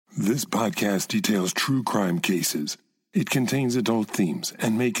This podcast details true crime cases. It contains adult themes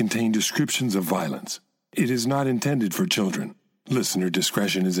and may contain descriptions of violence. It is not intended for children. Listener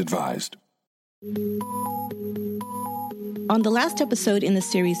discretion is advised. On the last episode in the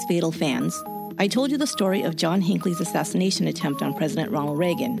series Fatal Fans, I told you the story of John Hinckley's assassination attempt on President Ronald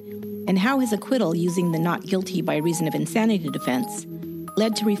Reagan and how his acquittal using the not guilty by reason of insanity defense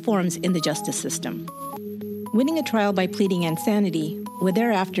led to reforms in the justice system. Winning a trial by pleading insanity would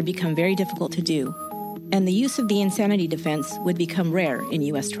thereafter become very difficult to do, and the use of the insanity defense would become rare in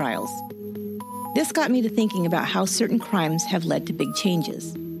U.S. trials. This got me to thinking about how certain crimes have led to big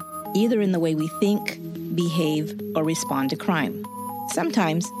changes, either in the way we think, behave, or respond to crime.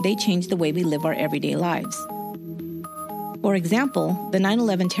 Sometimes they change the way we live our everyday lives. For example, the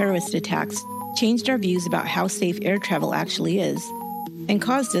 9/11 terrorist attacks changed our views about how safe air travel actually is and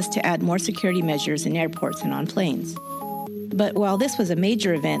caused us to add more security measures in airports and on planes. But while this was a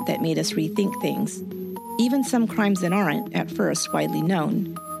major event that made us rethink things, even some crimes that aren't, at first, widely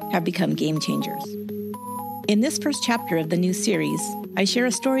known have become game changers. In this first chapter of the new series, I share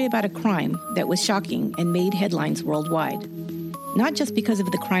a story about a crime that was shocking and made headlines worldwide. Not just because of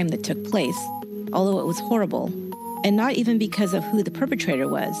the crime that took place, although it was horrible, and not even because of who the perpetrator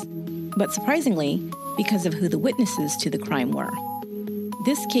was, but surprisingly, because of who the witnesses to the crime were.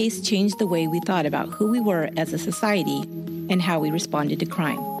 This case changed the way we thought about who we were as a society and how we responded to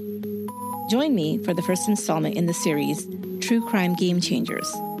crime. Join me for the first installment in the series, True Crime Game Changers.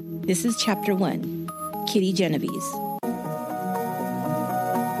 This is Chapter 1, Kitty Genovese.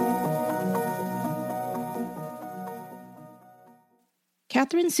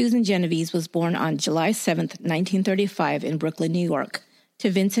 Catherine Susan Genovese was born on July 7, 1935 in Brooklyn, New York,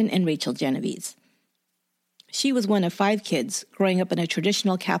 to Vincent and Rachel Genovese. She was one of 5 kids growing up in a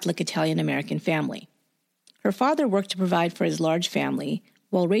traditional Catholic Italian-American family. Her father worked to provide for his large family,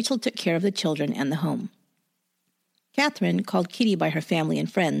 while Rachel took care of the children and the home. Catherine, called Kitty by her family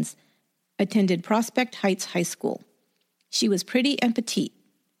and friends, attended Prospect Heights High School. She was pretty and petite,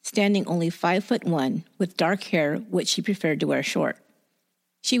 standing only 5'1", with dark hair, which she preferred to wear short.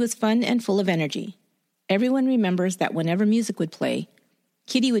 She was fun and full of energy. Everyone remembers that whenever music would play,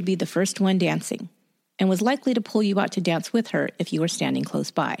 Kitty would be the first one dancing, and was likely to pull you out to dance with her if you were standing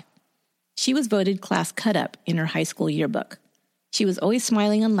close by. She was voted class cut-up in her high school yearbook. She was always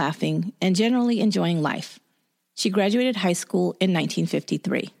smiling and laughing, and generally enjoying life. She graduated high school in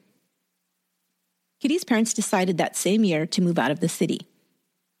 1953. Kitty's parents decided that same year to move out of the city.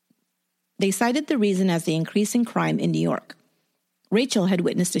 They cited the reason as the increase in crime in New York. Rachel had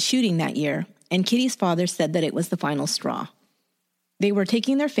witnessed a shooting that year, and Kitty's father said that it was the final straw. They were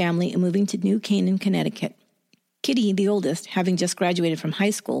taking their family and moving to New Canaan, Connecticut. Kitty, the oldest, having just graduated from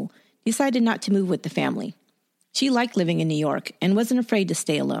high school, decided not to move with the family. She liked living in New York and wasn't afraid to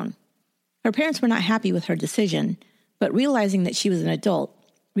stay alone. Her parents were not happy with her decision, but realizing that she was an adult,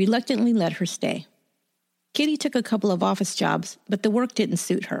 reluctantly let her stay. Kitty took a couple of office jobs, but the work didn't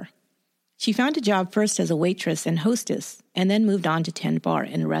suit her. She found a job first as a waitress and hostess, and then moved on to tend bar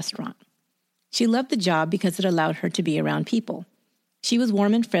in a restaurant. She loved the job because it allowed her to be around people. She was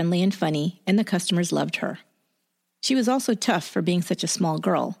warm and friendly and funny, and the customers loved her. She was also tough for being such a small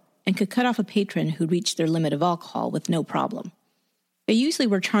girl, and could cut off a patron who reached their limit of alcohol with no problem. They usually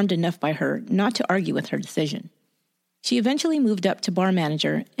were charmed enough by her not to argue with her decision. She eventually moved up to bar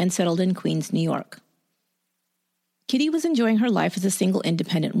manager and settled in Queens, New York. Kitty was enjoying her life as a single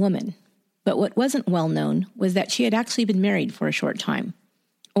independent woman, but what wasn't well known was that she had actually been married for a short time,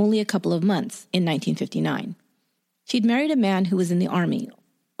 only a couple of months, in 1959. She'd married a man who was in the Army,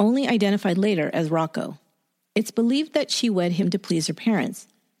 only identified later as Rocco. It's believed that she wed him to please her parents,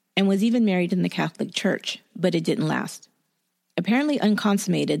 and was even married in the Catholic Church, but it didn't last. Apparently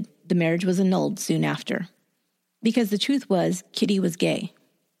unconsummated, the marriage was annulled soon after. Because the truth was, Kitty was gay.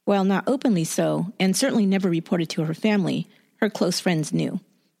 While not openly so, and certainly never reported to her family, her close friends knew.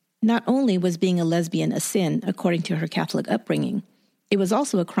 Not only was being a lesbian a sin according to her Catholic upbringing, it was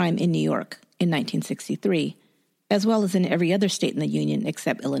also a crime in New York in 1963, as well as in every other state in the Union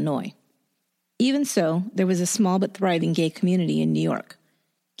except Illinois. Even so, there was a small but thriving gay community in New York.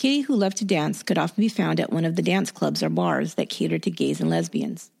 Kitty, who loved to dance, could often be found at one of the dance clubs or bars that catered to gays and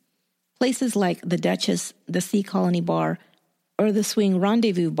lesbians. Places like the Duchess, the Sea Colony Bar, or the Swing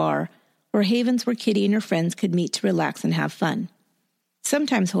Rendezvous Bar were havens where Kitty and her friends could meet to relax and have fun.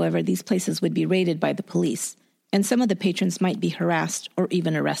 Sometimes, however, these places would be raided by the police, and some of the patrons might be harassed or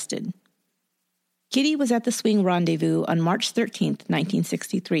even arrested. Kitty was at the Swing Rendezvous on March 13,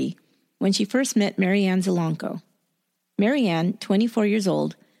 1963, when she first met Marianne Zielonko. Marianne, 24 years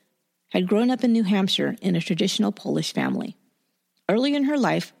old, had grown up in New Hampshire in a traditional Polish family. Early in her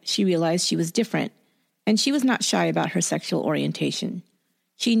life, she realized she was different, and she was not shy about her sexual orientation.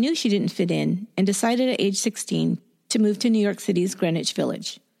 She knew she didn't fit in and decided at age 16 to move to New York City's Greenwich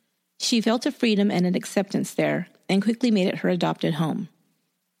Village. She felt a freedom and an acceptance there and quickly made it her adopted home.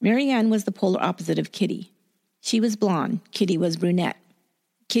 Marianne was the polar opposite of Kitty. She was blonde, Kitty was brunette.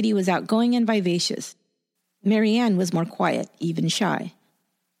 Kitty was outgoing and vivacious. Marianne was more quiet, even shy.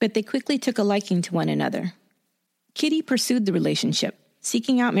 But they quickly took a liking to one another. Kitty pursued the relationship.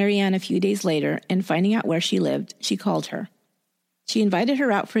 Seeking out Marianne a few days later and finding out where she lived, she called her. She invited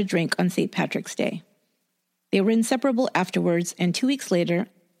her out for a drink on St. Patrick's Day. They were inseparable afterwards, and 2 weeks later,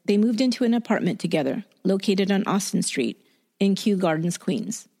 they moved into an apartment together, located on Austin Street in Kew Gardens,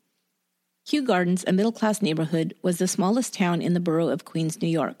 Queens. Kew Gardens, a middle-class neighborhood, was the smallest town in the borough of Queens, New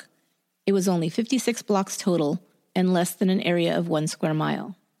York. It was only 56 blocks total and less than an area of 1 square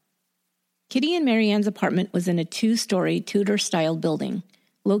mile. Kitty and Marianne's apartment was in a 2-story Tudor-style building,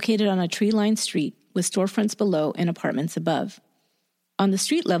 located on a tree-lined street with storefronts below and apartments above. On the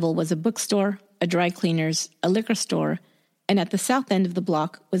street level was a bookstore, a dry cleaner's, a liquor store, and at the south end of the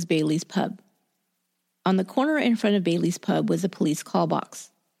block was Bailey's Pub. On the corner in front of Bailey's Pub was a police call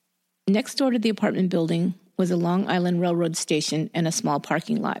box. Next door to the apartment building was a Long Island Railroad station and a small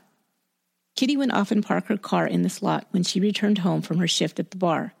parking lot. Kitty would often park her car in this lot when she returned home from her shift at the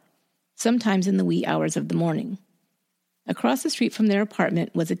bar, sometimes in the wee hours of the morning. Across the street from their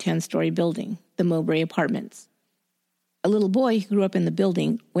apartment was a 10-story building, the Mowbray Apartments. A little boy who grew up in the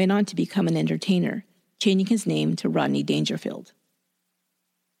building went on to become an entertainer, changing his name to Rodney Dangerfield.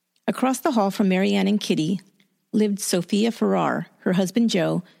 Across the hall from Marianne and Kitty lived Sophia Farrar, her husband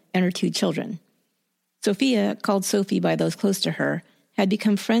Joe, and her 2 children. Sophia, called Sophie by those close to her, had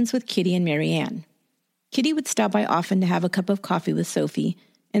become friends with Kitty and Marianne. Kitty would stop by often to have a cup of coffee with Sophie,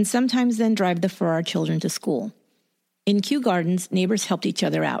 and sometimes then drive the Farrar children to school. In Kew Gardens, neighbors helped each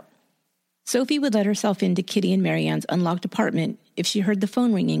other out. Sophie would let herself into Kitty and Marianne's unlocked apartment if she heard the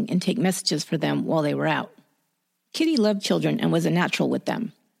phone ringing and take messages for them while they were out. Kitty loved children and was a natural with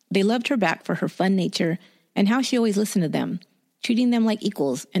them. They loved her back for her fun nature and how she always listened to them, treating them like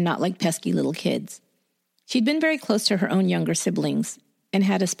equals and not like pesky little kids. She'd been very close to her own younger siblings and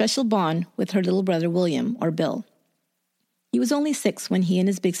had a special bond with her little brother William, or Bill. He was only 6 when he and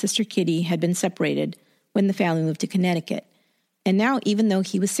his big sister Kitty had been separated when the family moved to Connecticut, and now, even though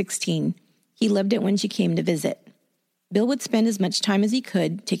he was 16, he loved it when she came to visit. Bill would spend as much time as he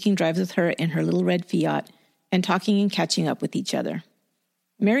could taking drives with her in her little red Fiat and talking and catching up with each other.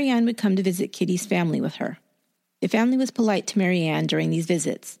 Marianne would come to visit Kitty's family with her. The family was polite to Marianne during these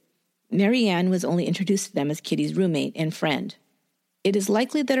visits. Marianne was only introduced to them as Kitty's roommate and friend. It is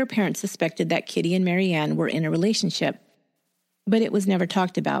likely that her parents suspected that Kitty and Marianne were in a relationship, but it was never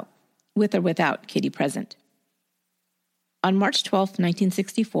talked about, with or without Kitty present. On March 12,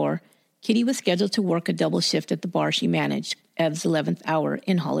 1964, Kitty was scheduled to work a double shift at the bar she managed, Ev's 11th Hour,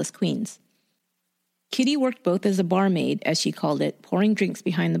 in Hollis, Queens. Kitty worked both as a barmaid, as she called it, pouring drinks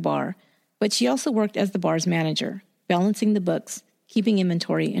behind the bar, but she also worked as the bar's manager, balancing the books, keeping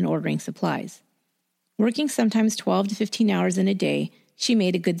inventory, and ordering supplies. Working sometimes 12 to 15 hours in a day, she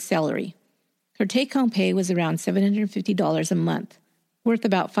made a good salary. Her take-home pay was around $750 a month, worth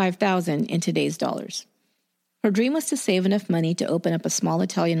about $5,000 in today's dollars. Her dream was to save enough money to open up a small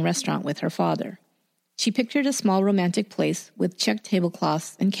Italian restaurant with her father. She pictured a small romantic place with checked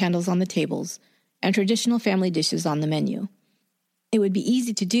tablecloths and candles on the tables and traditional family dishes on the menu. It would be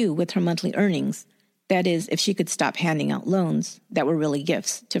easy to do with her monthly earnings, that is, if she could stop handing out loans that were really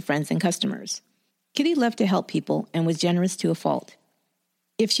gifts to friends and customers. Kitty loved to help people and was generous to a fault.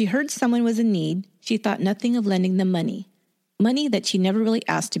 If she heard someone was in need, she thought nothing of lending them money that she never really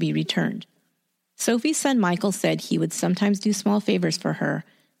asked to be returned. Sophie's son Michael said he would sometimes do small favors for her,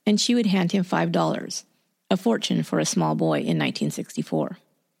 and she would hand him $5, a fortune for a small boy in 1964.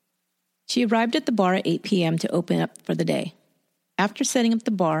 She arrived at the bar at 8 p.m. to open up for the day. After setting up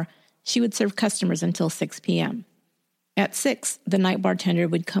the bar, she would serve customers until 6 p.m. At 6, the night bartender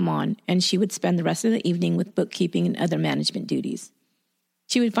would come on, and she would spend the rest of the evening with bookkeeping and other management duties.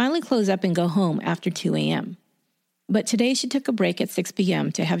 She would finally close up and go home after 2 a.m. But today she took a break at 6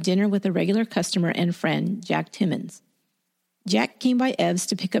 p.m. to have dinner with a regular customer and friend, Jack Timmons. Jack came by Ev's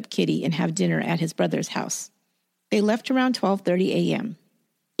to pick up Kitty and have dinner at his brother's house. They left around 12:30 a.m.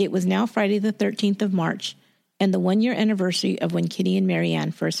 It was now Friday the 13th of March, and the 1-year anniversary of when Kitty and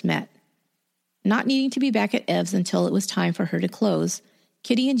Marianne first met. Not needing to be back at Ev's until it was time for her to close,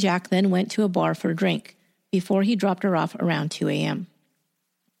 Kitty and Jack then went to a bar for a drink before he dropped her off around 2 a.m.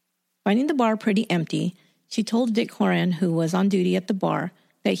 Finding the bar pretty empty, she told Dick Horan, who was on duty at the bar,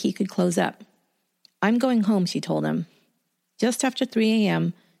 that he could close up. "I'm going home," she told him. Just after 3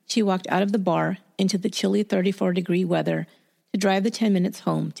 a.m., she walked out of the bar into the chilly 34-degree weather to drive the 10 minutes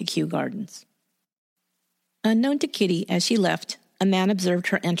home to Kew Gardens. Unknown to Kitty, as she left, a man observed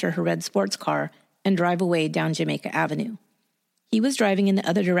her enter her red sports car and drive away down Jamaica Avenue. He was driving in the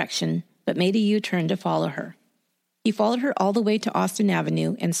other direction, but made a U-turn to follow her. He followed her all the way to Austin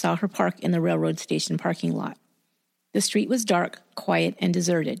Avenue and saw her park in the railroad station parking lot. The street was dark, quiet, and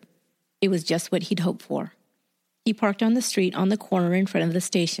deserted. It was just what he'd hoped for. He parked on the street on the corner in front of the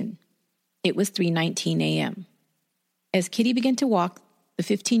station. It was 3:19 a.m. As Kitty began to walk the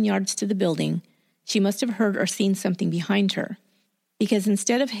 15 yards to the building, she must have heard or seen something behind her, because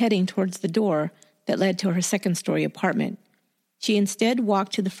instead of heading towards the door that led to her second-story apartment, she instead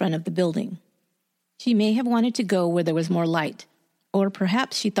walked to the front of the building. She may have wanted to go where there was more light, or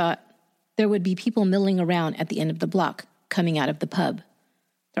perhaps she thought there would be people milling around at the end of the block, coming out of the pub.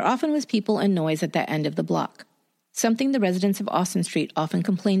 There often was people and noise at that end of the block, something the residents of Austin Street often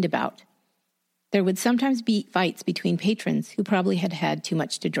complained about. There would sometimes be fights between patrons who probably had had too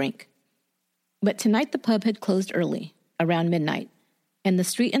much to drink. But tonight the pub had closed early, around midnight, and the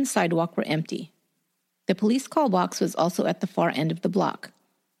street and sidewalk were empty. The police call box was also at the far end of the block.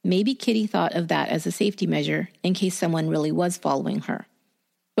 Maybe Kitty thought of that as a safety measure in case someone really was following her.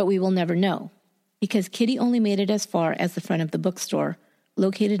 But we will never know, because Kitty only made it as far as the front of the bookstore,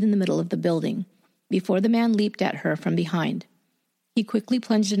 located in the middle of the building, before the man leaped at her from behind. He quickly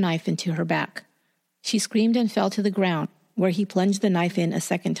plunged a knife into her back. She screamed and fell to the ground, where he plunged the knife in a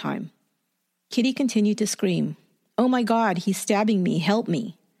second time. Kitty continued to scream, "Oh my God, he's stabbing me, help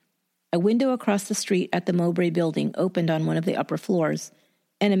me." A window across the street at the Mowbray building opened on one of the upper floors,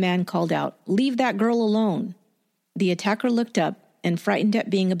 and a man called out, "Leave that girl alone." The attacker looked up and, frightened at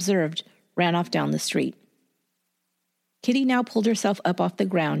being observed, ran off down the street. Kitty now pulled herself up off the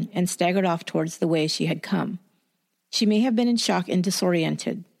ground and staggered off towards the way she had come. She may have been in shock and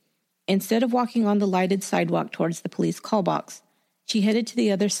disoriented. Instead of walking on the lighted sidewalk towards the police call box, she headed to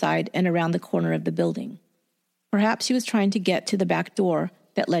the other side and around the corner of the building. Perhaps she was trying to get to the back door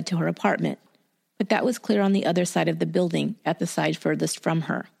that led to her apartment, but that was clear on the other side of the building at the side furthest from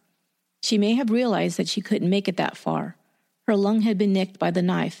her. She may have realized that she couldn't make it that far. Her lung had been nicked by the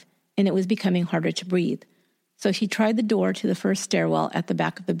knife, and it was becoming harder to breathe. So she tried the door to the first stairwell at the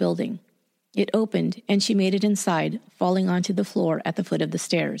back of the building. It opened, and she made it inside, falling onto the floor at the foot of the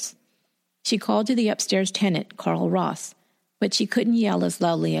stairs. She called to the upstairs tenant, Carl Ross, but she couldn't yell as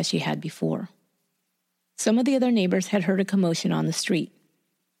loudly as she had before. Some of the other neighbors had heard a commotion on the street.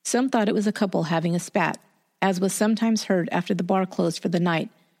 Some thought it was a couple having a spat, as was sometimes heard after the bar closed for the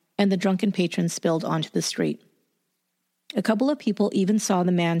night and the drunken patrons spilled onto the street. A couple of people even saw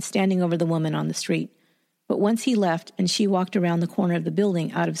the man standing over the woman on the street, but once he left and she walked around the corner of the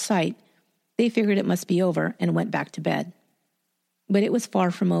building out of sight, they figured it must be over and went back to bed. But it was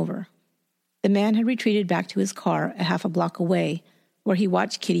far from over. The man had retreated back to his car a half a block away, where he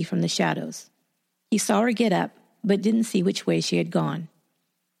watched Kitty from the shadows. He saw her get up, but didn't see which way she had gone.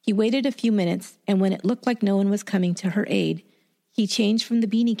 He waited a few minutes, and when it looked like no one was coming to her aid, he changed from the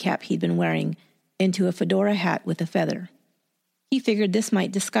beanie cap he'd been wearing into a fedora hat with a feather. He figured this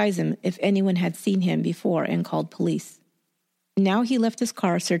might disguise him if anyone had seen him before and called police. Now he left his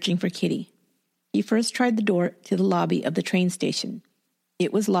car searching for Kitty. He first tried the door to the lobby of the train station.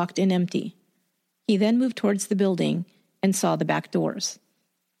 It was locked and empty. He then moved towards the building and saw the back doors.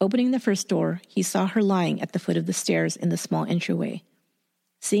 Opening the first door, he saw her lying at the foot of the stairs in the small entryway.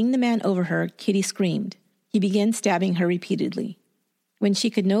 Seeing the man over her, Kitty screamed. He began stabbing her repeatedly. When she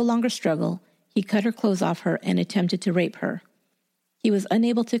could no longer struggle, he cut her clothes off her and attempted to rape her. He was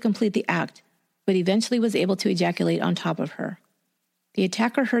unable to complete the act, but eventually was able to ejaculate on top of her. The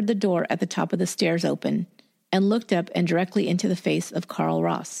attacker heard the door at the top of the stairs open and looked up and directly into the face of Carl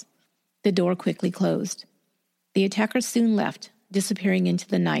Ross. The door quickly closed. The attacker soon left, disappearing into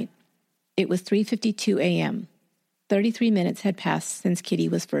the night. It was 3:52 a.m. 33 minutes had passed since Kitty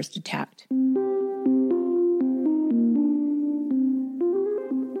was first attacked.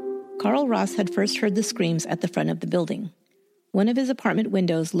 Carl Ross had first heard the screams at the front of the building. One of his apartment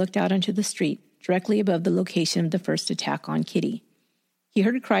windows looked out onto the street, directly above the location of the first attack on Kitty. He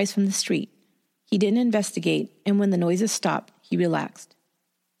heard cries from the street. He didn't investigate, and when the noises stopped, he relaxed.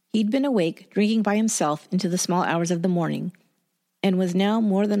 He'd been awake, drinking by himself into the small hours of the morning, and was now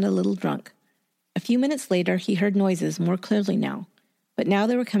more than a little drunk. A few minutes later, he heard noises more clearly now, but now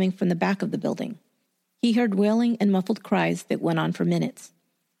they were coming from the back of the building. He heard wailing and muffled cries that went on for minutes.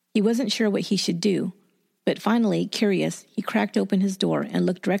 He wasn't sure what he should do, but finally, curious, he cracked open his door and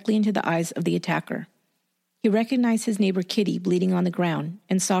looked directly into the eyes of the attacker. He recognized his neighbor Kitty bleeding on the ground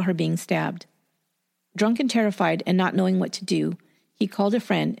and saw her being stabbed. Drunk and terrified and not knowing what to do, he called a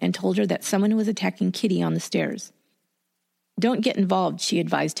friend and told her that someone was attacking Kitty on the stairs. "Don't get involved," she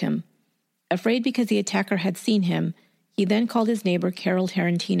advised him. Afraid because the attacker had seen him, he then called his neighbor Carol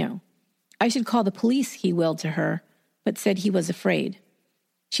Tarantino. "I should call the police," he wailed to her, but said he was afraid.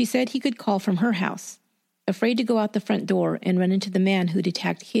 She said he could call from her house. Afraid to go out the front door and run into the man who'd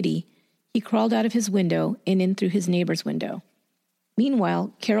attacked Kitty, he crawled out of his window and in through his neighbor's window.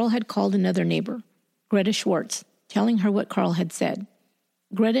 Meanwhile, Carol had called another neighbor, Greta Schwartz, telling her what Carl had said.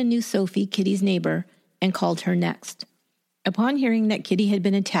 Greta knew Sophie, Kitty's neighbor, and called her next. Upon hearing that Kitty had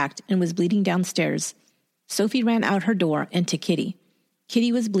been attacked and was bleeding downstairs, Sophie ran out her door and to Kitty.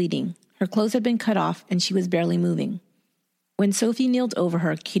 Kitty was bleeding. Her clothes had been cut off and she was barely moving. When Sophie kneeled over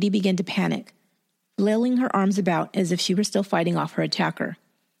her, Kitty began to panic, flailing her arms about as if she were still fighting off her attacker.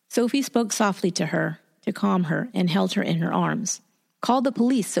 Sophie spoke softly to her, to calm her, and held her in her arms. "Call the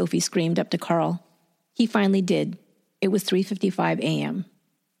police," Sophie screamed up to Carl. He finally did. It was 3:55 a.m.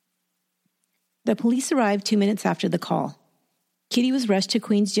 The police arrived 2 minutes after the call. Kitty was rushed to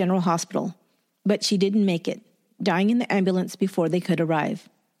Queens General Hospital, but she didn't make it, dying in the ambulance before they could arrive.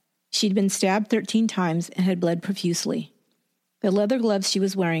 She'd been stabbed 13 times and had bled profusely. The leather gloves she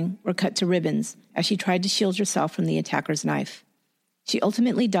was wearing were cut to ribbons as she tried to shield herself from the attacker's knife. She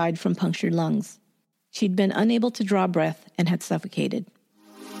ultimately died from punctured lungs. She'd been unable to draw breath and had suffocated.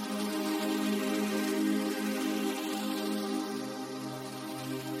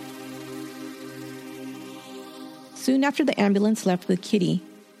 Soon after the ambulance left with Kitty,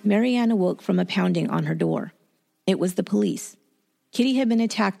 Marianne awoke from a pounding on her door. It was the police. Kitty had been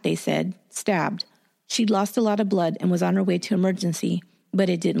attacked, they said, stabbed. She'd lost a lot of blood and was on her way to emergency, but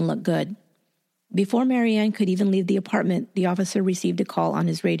it didn't look good. Before Marianne could even leave the apartment, the officer received a call on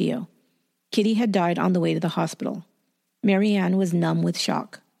his radio. Kitty had died on the way to the hospital. Marianne was numb with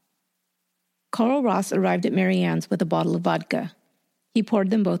shock. Carl Ross arrived at Marianne's with a bottle of vodka. He poured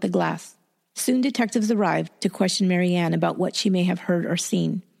them both a glass. Soon detectives arrived to question Marianne about what she may have heard or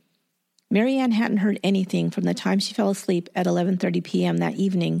seen. Marianne hadn't heard anything from the time she fell asleep at 11:30 p.m. that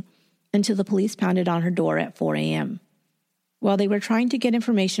evening until the police pounded on her door at 4 a.m. While they were trying to get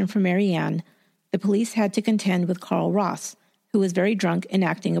information from Marianne, the police had to contend with Carl Ross, who was very drunk and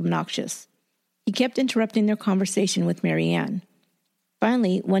acting obnoxious. He kept interrupting their conversation with Marianne.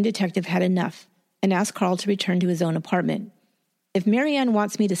 Finally, one detective had enough and asked Carl to return to his own apartment. "If Marianne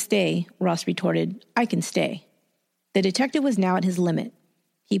wants me to stay," Ross retorted, "I can stay." The detective was now at his limit.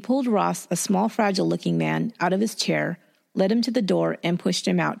 He pulled Ross, a small, fragile-looking man, out of his chair, led him to the door, and pushed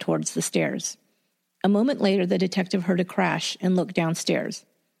him out towards the stairs. A moment later, the detective heard a crash and looked downstairs.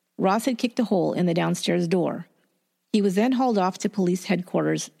 Ross had kicked a hole in the downstairs door. He was then hauled off to police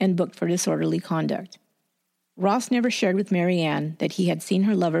headquarters and booked for disorderly conduct. Ross never shared with Marianne that he had seen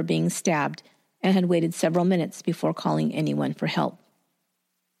her lover being stabbed and had waited several minutes before calling anyone for help.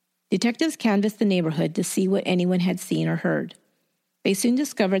 Detectives canvassed the neighborhood to see what anyone had seen or heard. They soon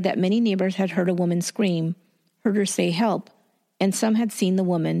discovered that many neighbors had heard a woman scream, heard her say help, and some had seen the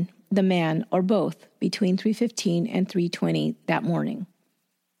woman, the man, or both between 3:15 and 3:20 that morning.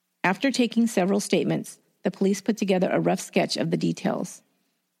 After taking several statements, the police put together a rough sketch of the details.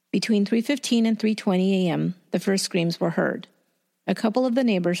 Between 3:15 and 3:20 a.m., the first screams were heard. A couple of the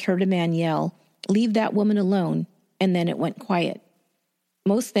neighbors heard a man yell, "Leave that woman alone," and then it went quiet.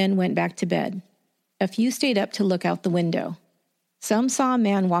 Most then went back to bed. A few stayed up to look out the window. Some saw a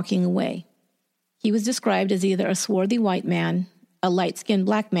man walking away. He was described as either a swarthy white man, a light-skinned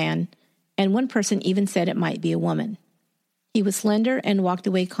black man, and one person even said it might be a woman. He was slender and walked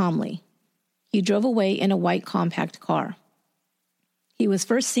away calmly. He drove away in a white compact car. He was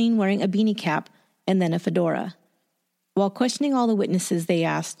first seen wearing a beanie cap and then a fedora. While questioning all the witnesses, they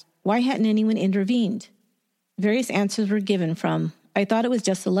asked, why hadn't anyone intervened? Various answers were given from, "I thought it was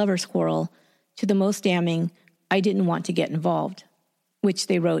just a lover's quarrel," to the most damning, "I didn't want to get involved," which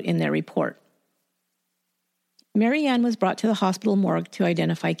they wrote in their report. Marianne was brought to the hospital morgue to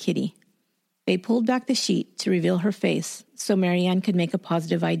identify Kitty. They pulled back the sheet to reveal her face so Marianne could make a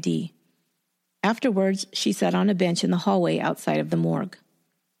positive ID. Afterwards, she sat on a bench in the hallway outside of the morgue.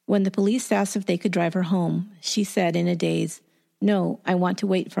 When the police asked if they could drive her home, she said in a daze, "No, I want to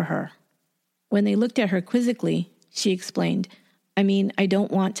wait for her." When they looked at her quizzically, she explained, I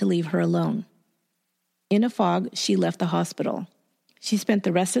don't want to leave her alone." In a fog, she left the hospital. She spent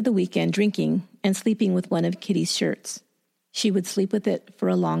the rest of the weekend drinking and sleeping with one of Kitty's shirts. She would sleep with it for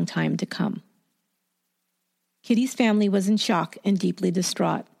a long time to come. Kitty's family was in shock and deeply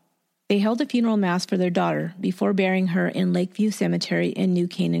distraught. They held a funeral mass for their daughter before burying her in Lakeview Cemetery in New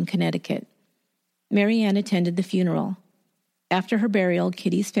Canaan, Connecticut. Marianne attended the funeral. After her burial,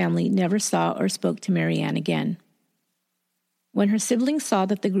 Kitty's family never saw or spoke to Mary Ann again. When her siblings saw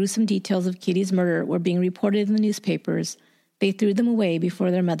that the gruesome details of Kitty's murder were being reported in the newspapers, they threw them away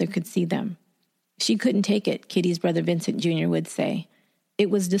before their mother could see them. She couldn't take it, Kitty's brother Vincent Jr. would say. It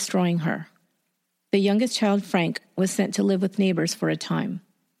was destroying her. The youngest child, Frank, was sent to live with neighbors for a time.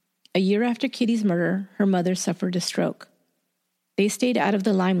 A year after Kitty's murder, her mother suffered a stroke. They stayed out of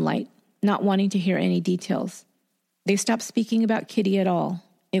the limelight, not wanting to hear any details. They stopped speaking about Kitty at all.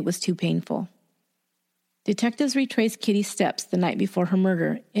 It was too painful. Detectives retraced Kitty's steps the night before her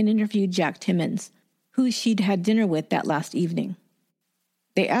murder and interviewed Jack Timmons, who she'd had dinner with that last evening.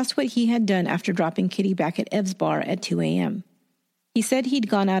 They asked what he had done after dropping Kitty back at Ev's bar at 2 a.m. He said he'd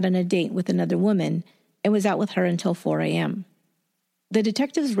gone out on a date with another woman and was out with her until 4 a.m. The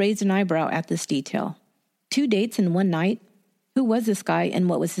detectives raised an eyebrow at this detail. 2 dates in one night? Who was this guy and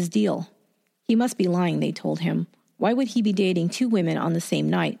what was his deal? He must be lying, they told him. Why would he be dating 2 women on the same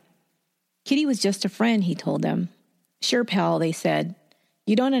night? Kitty was just a friend, he told them. Sure, pal, they said.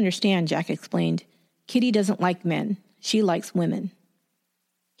 You don't understand, Jack explained. Kitty doesn't like men. She likes women.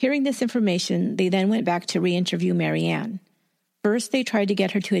 Hearing this information, they then went back to re-interview Mary Ann. First, they tried to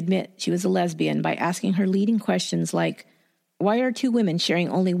get her to admit she was a lesbian by asking her leading questions like, why are 2 women sharing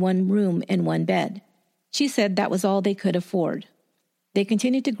only one room and one bed? She said that was all they could afford. They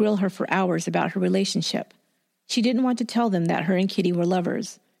continued to grill her for hours about her relationship. She didn't want to tell them that her and Kitty were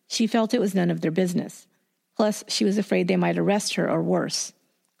lovers. She felt it was none of their business. Plus, she was afraid they might arrest her or worse.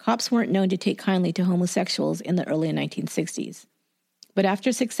 Cops weren't known to take kindly to homosexuals in the early 1960s. But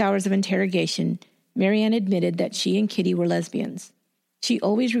after 6 hours of interrogation, Mary Ann admitted that she and Kitty were lesbians. She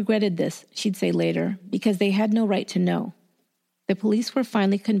always regretted this, she'd say later, because they had no right to know. The police were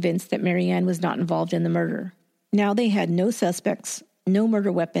finally convinced that Mary Ann was not involved in the murder. Now they had no suspects, no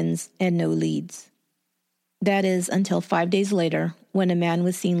murder weapons, and no leads. That is, until 5 days later, when a man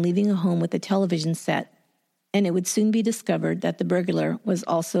was seen leaving a home with a television set, and it would soon be discovered that the burglar was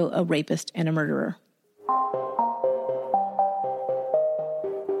also a rapist and a murderer.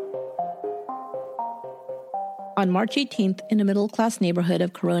 On March 18th, in a middle-class neighborhood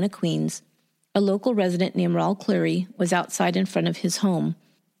of Corona, Queens, a local resident named Raul Cleary was outside in front of his home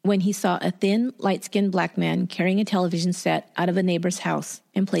when he saw a thin, light-skinned black man carrying a television set out of a neighbor's house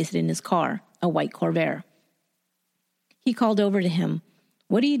and place it in his car, a white Corvair. He called over to him,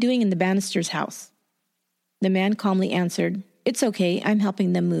 "What are you doing in the Bannisters' house?" The man calmly answered, "It's okay, I'm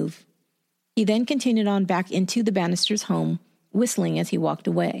helping them move." He then continued on back into the Bannisters' home, whistling as he walked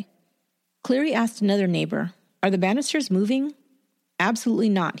away. Cleary asked another neighbor, "Are the Bannisters moving?" "Absolutely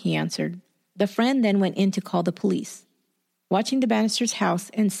not," he answered. The friend then went in to call the police. Watching the Bannisters'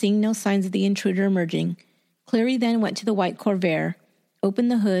 house and seeing no signs of the intruder emerging, Cleary then went to the white Corvair, opened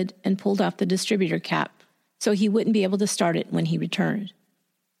the hood, and pulled off the distributor cap, so he wouldn't be able to start it when he returned.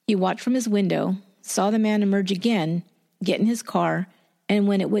 He watched from his window, saw the man emerge again, get in his car, and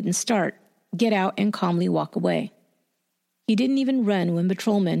when it wouldn't start, get out and calmly walk away. He didn't even run when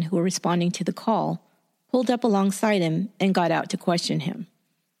patrolmen who were responding to the call pulled up alongside him and got out to question him.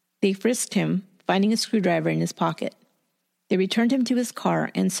 They frisked him, finding a screwdriver in his pocket. They returned him to his car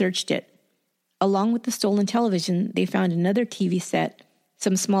and searched it. Along with the stolen television, they found another TV set,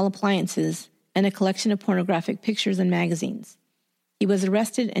 some small appliances, and a collection of pornographic pictures and magazines. He was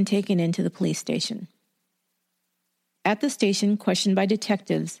arrested and taken into the police station. At the station, questioned by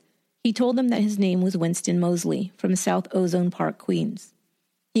detectives, he told them that his name was Winston Mosley from South Ozone Park, Queens.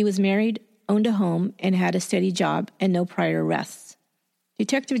 He was married, owned a home, and had a steady job and no prior arrests.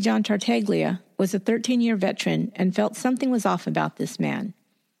 Detective John Tartaglia was a 13-year veteran and felt something was off about this man.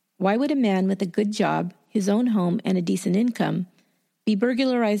 Why would a man with a good job, his own home, and a decent income be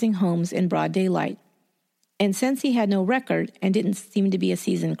burglarizing homes in broad daylight? And since he had no record and didn't seem to be a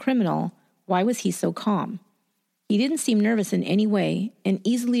seasoned criminal, why was he so calm? He didn't seem nervous in any way and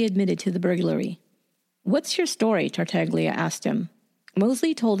easily admitted to the burglary. "What's your story?" Tartaglia asked him.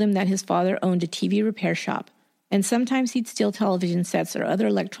 Mosley told him that his father owned a TV repair shop, and sometimes he'd steal television sets or other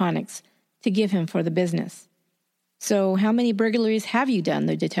electronics to give him for the business. "So how many burglaries have you done?"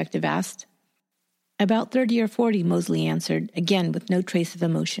 the detective asked. "About 30 or 40, Mosley answered, again with no trace of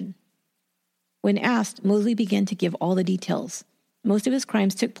emotion. When asked, Mosley began to give all the details. Most of his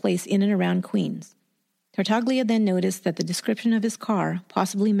crimes took place in and around Queens. Tartaglia then noticed that the description of his car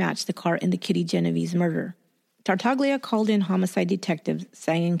possibly matched the car in the Kitty Genovese murder. Tartaglia called in homicide detectives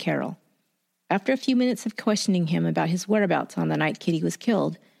Sang and Carroll. After a few minutes of questioning him about his whereabouts on the night Kitty was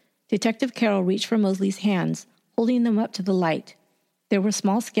killed, Detective Carroll reached for Mosley's hands, holding them up to the light. There were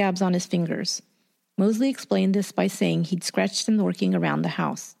small scabs on his fingers. Mosley explained this by saying he'd scratched them working around the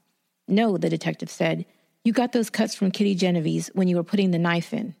house. "No," the detective said, "You got those cuts from Kitty Genovese when you were putting the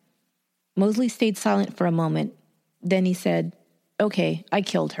knife in." Mosley stayed silent for a moment. Then he said, "Okay, I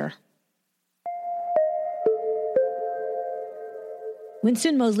killed her."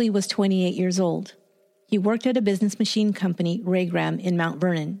 Winston Mosley was 28 years old. He worked at a business machine company, Raygram, in Mount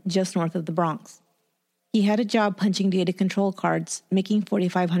Vernon, just north of the Bronx. He had a job punching data control cards, making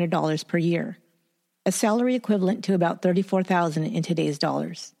 $4,500 per year, a salary equivalent to about $34,000 in today's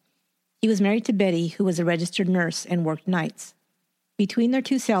dollars. He was married to Betty, who was a registered nurse and worked nights. Between their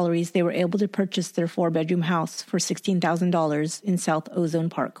two salaries, they were able to purchase their 4-bedroom house for $16,000 in South Ozone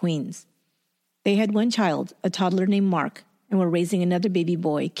Park, Queens. They had one child, a toddler named Mark, and were raising another baby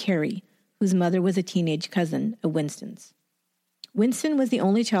boy, Carrie, whose mother was a teenage cousin of Winston's. Winston was the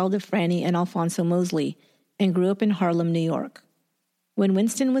only child of Franny and Alfonso Mosley and grew up in Harlem, New York. When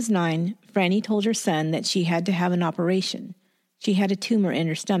Winston was 9, Franny told her son that she had to have an operation. She had a tumor in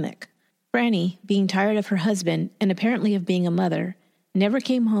her stomach. Franny, being tired of her husband and apparently of being a mother, never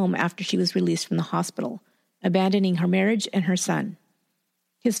came home after she was released from the hospital, abandoning her marriage and her son.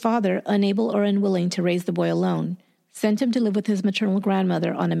 His father, unable or unwilling to raise the boy alone, sent him to live with his maternal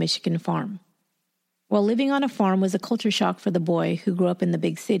grandmother on a Michigan farm. While living on a farm was a culture shock for the boy who grew up in the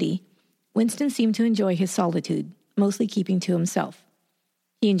big city, Winston seemed to enjoy his solitude, mostly keeping to himself.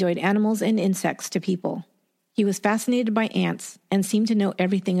 He enjoyed animals and insects to people. He was fascinated by ants and seemed to know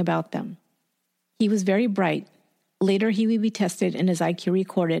everything about them. He was very bright. Later, he would be tested and his IQ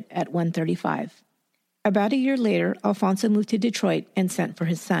recorded at 135. About a year later, Alfonso moved to Detroit and sent for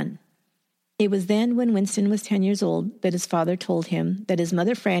his son. It was then, when Winston was 10 years old, that his father told him that his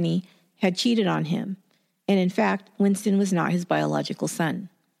mother, Franny, had cheated on him, and in fact, Winston was not his biological son.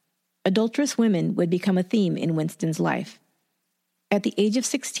 Adulterous women would become a theme in Winston's life. At the age of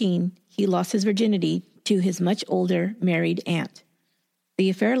 16, he lost his virginity to his much older, married aunt. The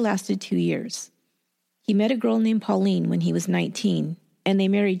affair lasted 2 years. He met a girl named Pauline when he was 19, and they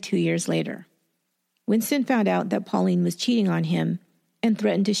married 2 years later. Winston found out that Pauline was cheating on him and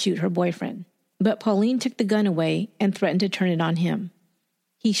threatened to shoot her boyfriend. But Pauline took the gun away and threatened to turn it on him.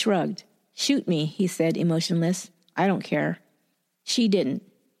 He shrugged. "Shoot me," he said, emotionless. "I don't care." She didn't.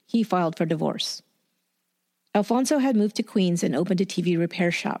 He filed for divorce. Alfonso had moved to Queens and opened a TV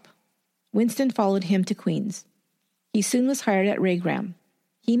repair shop. Winston followed him to Queens. He soon was hired at Raygram.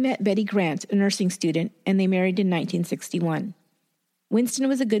 He met Betty Grant, a nursing student, and they married in 1961. Winston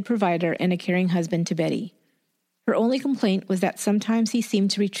was a good provider and a caring husband to Betty. Her only complaint was that sometimes he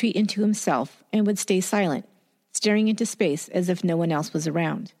seemed to retreat into himself and would stay silent, staring into space as if no one else was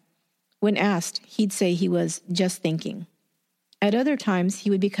around. When asked, he'd say he was just thinking. At other times, he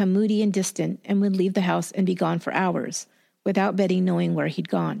would become moody and distant and would leave the house and be gone for hours, without Betty knowing where he'd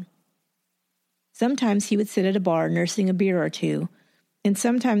gone. Sometimes he would sit at a bar nursing a beer or two, and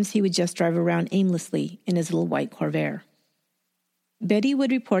sometimes he would just drive around aimlessly in his little white Corvair. Betty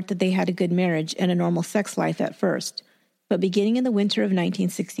would report that they had a good marriage and a normal sex life at first, but beginning in the winter of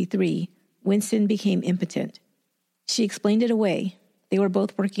 1963, Winston became impotent. She explained it away. They were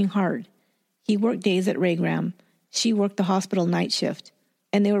both working hard. He worked days at Raygram, she worked the hospital night shift,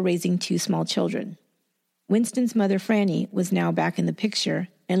 and they were raising 2 small children. Winston's mother, Franny, was now back in the picture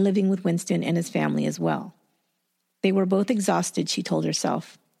and living with Winston and his family as well. They were both exhausted, she told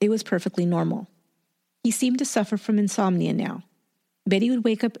herself. It was perfectly normal. He seemed to suffer from insomnia now. Betty would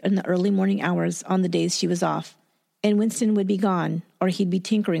wake up in the early morning hours on the days she was off, and Winston would be gone, or he'd be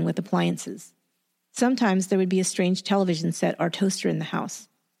tinkering with appliances. Sometimes there would be a strange television set or toaster in the house.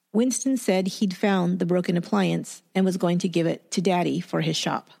 Winston said he'd found the broken appliance and was going to give it to Daddy for his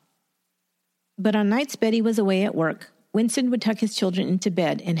shop. But on nights Betty was away at work, Winston would tuck his children into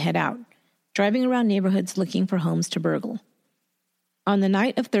bed and head out, driving around neighborhoods looking for homes to burgle. On the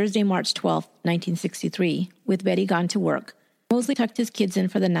night of Thursday, March 12, 1963, with Betty gone to work, Mosley tucked his kids in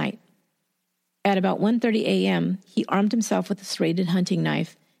for the night. At about 1:30 a.m., he armed himself with a serrated hunting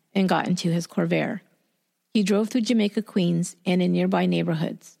knife and got into his Corvair. He drove through Jamaica, Queens, and in nearby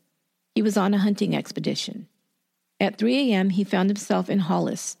neighborhoods. He was on a hunting expedition. At 3 a.m., he found himself in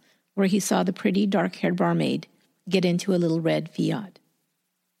Hollis, where he saw the pretty, dark-haired barmaid get into a little red Fiat.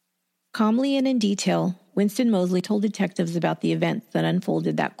 Calmly and in detail, Winston Mosley told detectives about the events that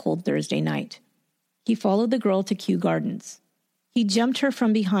unfolded that cold Thursday night. He followed the girl to Kew Gardens. He jumped her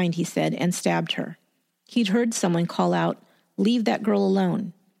from behind, he said, and stabbed her. He'd heard someone call out, "Leave that girl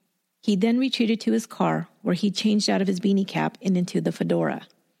alone." He then retreated to his car, where he changed out of his beanie cap and into the fedora.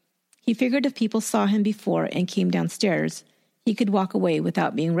 He figured if people saw him before and came downstairs, he could walk away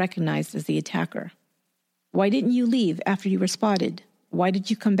without being recognized as the attacker. "Why didn't you leave after you were spotted? Why did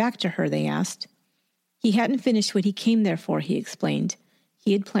you come back to her?" they asked. He hadn't finished what he came there for, he explained.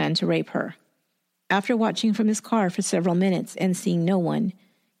 He had planned to rape her. After watching from his car for several minutes and seeing no one,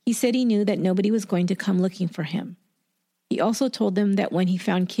 he said he knew that nobody was going to come looking for him. He also told them that when he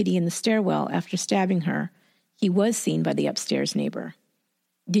found Kitty in the stairwell after stabbing her, he was seen by the upstairs neighbor.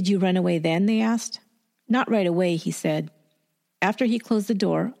 "Did you run away then?" they asked. "Not right away," he said. "After he closed the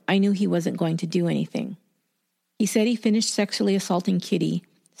door, I knew he wasn't going to do anything." He said he finished sexually assaulting Kitty,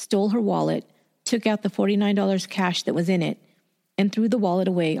 stole her wallet, took out the $49 cash that was in it, and threw the wallet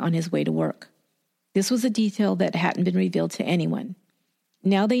away on his way to work. This was a detail that hadn't been revealed to anyone.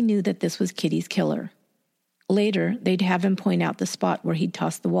 Now they knew that this was Kitty's killer. Later, they'd have him point out the spot where he'd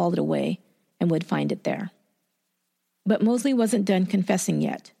tossed the wallet away and would find it there. But Mosley wasn't done confessing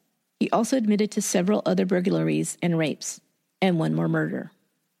yet. He also admitted to several other burglaries and rapes, and one more murder.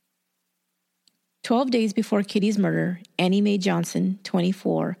 12 days before Kitty's murder, Annie Mae Johnson,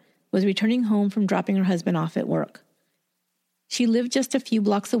 24, was returning home from dropping her husband off at work. She lived just a few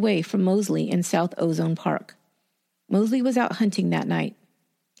blocks away from Mosley in South Ozone Park. Mosley was out hunting that night.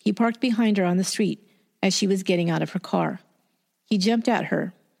 He parked behind her on the street as she was getting out of her car. He jumped at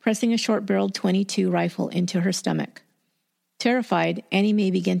her, pressing a short-barreled .22 rifle into her stomach. Terrified, Annie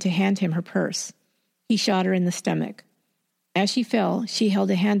Mae began to hand him her purse. He shot her in the stomach. As she fell, she held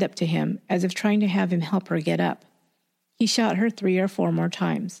a hand up to him as if trying to have him help her get up. He shot her 3 or 4 more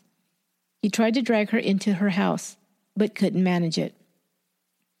times. He tried to drag her into her house, but couldn't manage it.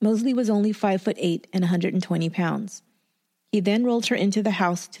 Mosley was only 5'8" and 120 pounds. He then rolled her into the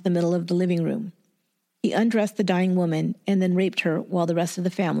house to the middle of the living room. He undressed the dying woman and then raped her while the rest of the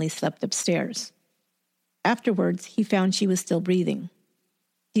family slept upstairs. Afterwards, he found she was still breathing.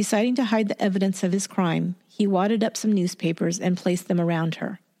 Deciding to hide the evidence of his crime, he wadded up some newspapers and placed them around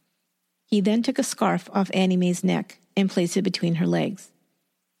her. He then took a scarf off Annie Mae's neck and placed it between her legs.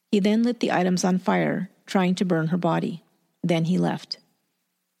 He then lit the items on fire, trying to burn her body. Then he left.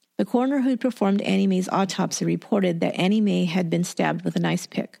 The coroner who performed Annie Mae's autopsy reported that Annie Mae had been stabbed with an ice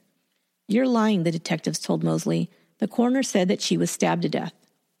pick. "You're lying," the detectives told Mosley. "The coroner said that she was stabbed to death."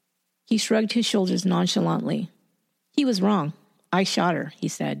 He shrugged his shoulders nonchalantly. "He was wrong. I shot her," he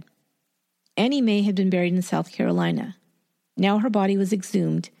said. Annie Mae had been buried in South Carolina. Now her body was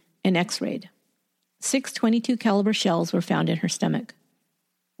exhumed and x-rayed. 6 .22 caliber shells were found in her stomach.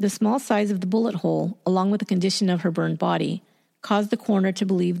 The small size of the bullet hole, along with the condition of her burned body, caused the coroner to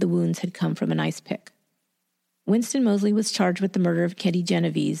believe the wounds had come from an ice pick. Winston Mosley was charged with the murder of Kitty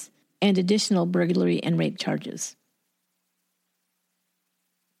Genovese and additional burglary and rape charges.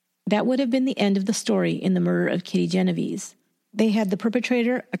 That would have been the end of the story in the murder of Kitty Genovese. They had the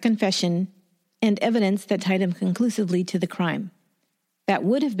perpetrator, a confession, and evidence that tied him conclusively to the crime. That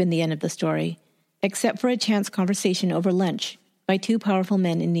would have been the end of the story, except for a chance conversation over lunch by 2 powerful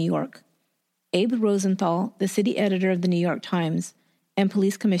men in New York: Abe Rosenthal, the city editor of the New York Times, and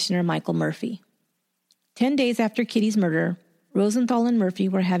Police Commissioner Michael Murphy. 10 days after Kitty's murder, Rosenthal and Murphy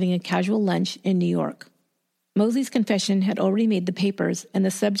were having a casual lunch in New York. Mosley's confession had already made the papers, and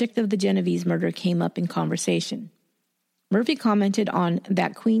the subject of the Genovese murder came up in conversation. Murphy commented on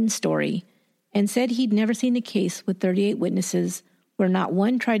 "that Queen story" and said he'd never seen a case with 38 witnesses where not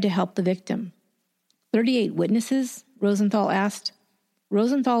one tried to help the victim. 38 witnesses? Rosenthal asked.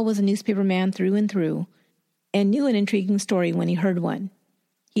 Rosenthal was a newspaperman through and through and knew an intriguing story when he heard one.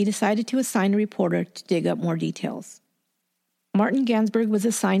 He decided to assign a reporter to dig up more details. Martin Gansberg was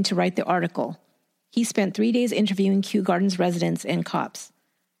assigned to write the article. He spent 3 days interviewing Kew Gardens residents and cops.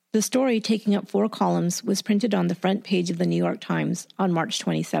 The story, taking up 4 columns, was printed on the front page of the New York Times on March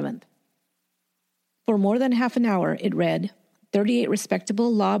 27th. For more than half an hour, it read, 38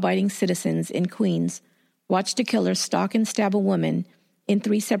 respectable, law-abiding citizens in Queens watched a killer stalk and stab a woman in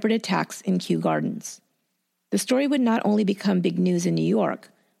 3 separate attacks in Kew Gardens. The story would not only become big news in New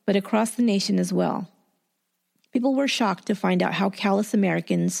York, but across the nation as well. People were shocked to find out how callous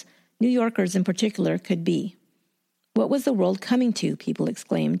Americans, New Yorkers in particular, could be. What was the world coming to, people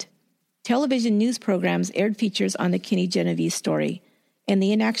exclaimed. Television news programs aired features on the Kitty Genovese story and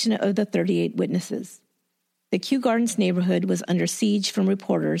the inaction of the 38 witnesses. The Kew Gardens neighborhood was under siege from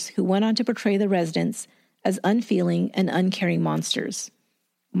reporters who went on to portray the residents as unfeeling and uncaring monsters.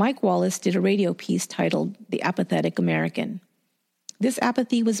 Mike Wallace did a radio piece titled "The Apathetic American." This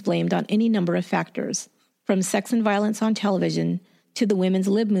apathy was blamed on any number of factors, from sex and violence on television to the women's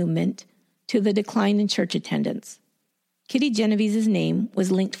lib movement to the decline in church attendance. Kitty Genovese's name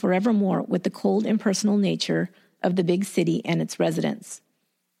was linked forevermore with the cold, impersonal nature of the big city and its residents.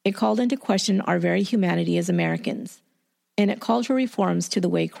 It called into question our very humanity as Americans, and it called for reforms to the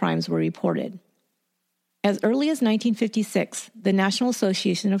way crimes were reported. As early as 1956, the National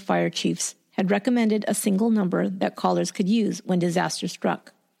Association of Fire Chiefs had recommended a single number that callers could use when disaster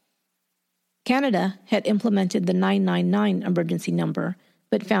struck. Canada had implemented the 999 emergency number,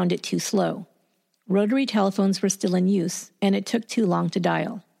 but found it too slow. Rotary telephones were still in use, and it took too long to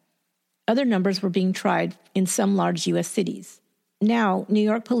dial. Other numbers were being tried in some large U.S. cities. Now, New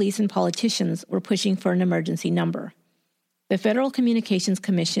York police and politicians were pushing for an emergency number. The Federal Communications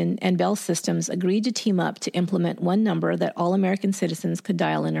Commission and Bell Systems agreed to team up to implement one number that all American citizens could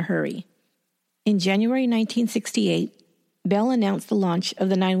dial in a hurry. In January 1968, Bell announced the launch of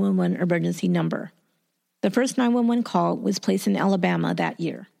the 911 emergency number. The first 911 call was placed in Alabama that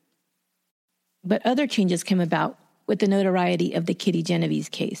year. But other changes came about with the notoriety of the Kitty Genovese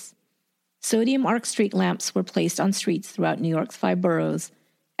case. Sodium arc street lamps were placed on streets throughout New York's 5 boroughs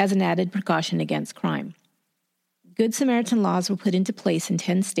as an added precaution against crime. Good Samaritan laws were put into place in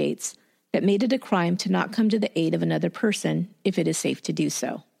 10 states that made it a crime to not come to the aid of another person if it is safe to do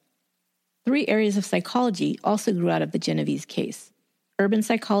so. 3 areas of psychology also grew out of the Genovese case: urban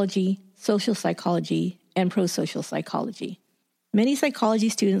psychology, social psychology, and prosocial psychology. Many psychology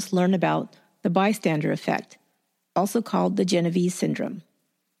students learn about the bystander effect, also called the Genovese syndrome.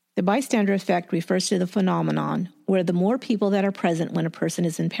 The bystander effect refers to the phenomenon where the more people that are present when a person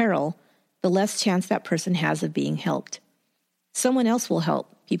is in peril, the less chance that person has of being helped. Someone else will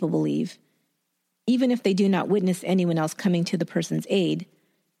help, people believe. Even if they do not witness anyone else coming to the person's aid,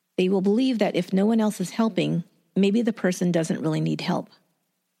 they will believe that if no one else is helping, maybe the person doesn't really need help.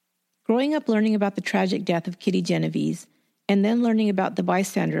 Growing up learning about the tragic death of Kitty Genovese and then learning about the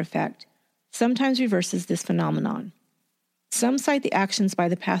bystander effect sometimes reverses this phenomenon. Some cite the actions by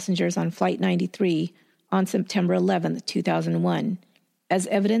the passengers on Flight 93 on September 11, 2001, as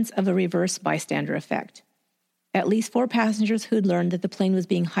evidence of a reverse bystander effect. At least 4 passengers who'd learned that the plane was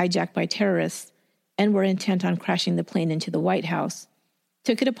being hijacked by terrorists and were intent on crashing the plane into the White House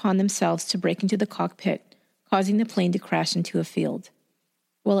took it upon themselves to break into the cockpit, causing the plane to crash into a field.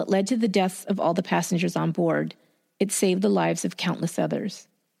 While it led to the deaths of all the passengers on board, it saved the lives of countless others.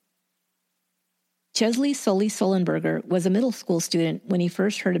 Chesley Sully Sullenberger was a middle school student when he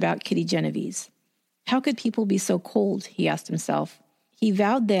first heard about Kitty Genovese. How could people be so cold, he asked himself. He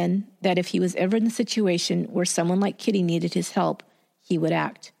vowed then that if he was ever in a situation where someone like Kitty needed his help, he would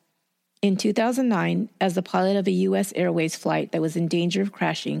act. In 2009, as the pilot of a U.S. Airways flight that was in danger of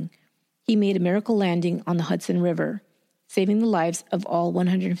crashing, he made a miracle landing on the Hudson River, saving the lives of all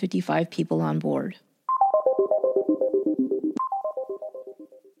 155 people on board.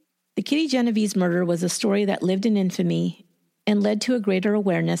 The Kitty Genovese murder was a story that lived in infamy and led to a greater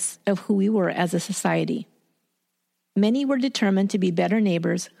awareness of who we were as a society. Many were determined to be better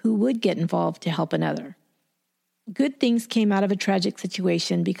neighbors who would get involved to help another. Good things came out of a tragic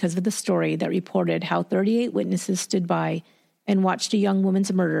situation because of the story that reported how 38 witnesses stood by and watched a young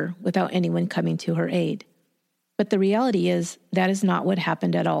woman's murder without anyone coming to her aid. But the reality is that is not what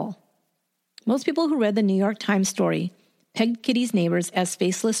happened at all. Most people who read the New York Times story pegged Kitty's neighbors as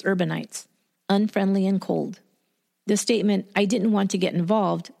faceless urbanites, unfriendly and cold. The statement, "I didn't want to get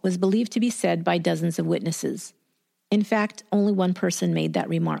involved," was believed to be said by dozens of witnesses. In fact, only one person made that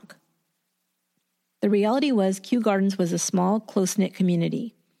remark. The reality was Kew Gardens was a small, close-knit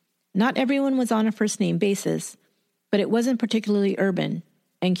community. Not everyone was on a first-name basis, but it wasn't particularly urban,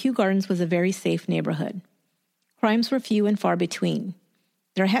 and Kew Gardens was a very safe neighborhood. Crimes were few and far between.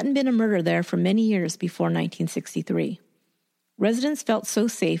 There hadn't been a murder there for many years before 1963. Residents felt so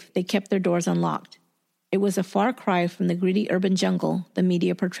safe they kept their doors unlocked. It was a far cry from the gritty urban jungle the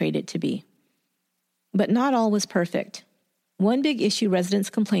media portrayed it to be. But not all was perfect. One big issue residents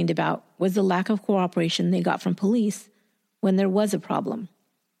complained about was the lack of cooperation they got from police when there was a problem.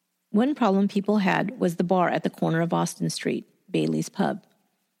 One problem people had was the bar at the corner of Austin Street, Bailey's Pub.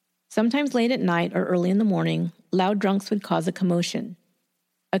 Sometimes late at night or early in the morning, loud drunks would cause a commotion.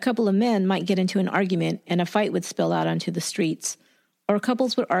 A couple of men might get into an argument and a fight would spill out onto the streets, or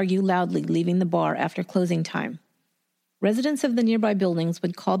couples would argue loudly leaving the bar after closing time. Residents of the nearby buildings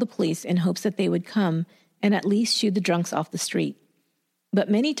would call the police in hopes that they would come and at least shoo the drunks off the street.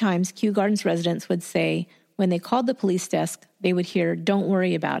 But many times, Kew Gardens residents would say when they called the police desk, they would hear, "Don't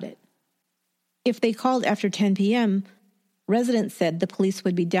worry about it." If they called after 10 p.m., residents said the police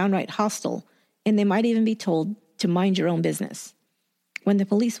would be downright hostile, and they might even be told to mind your own business. When the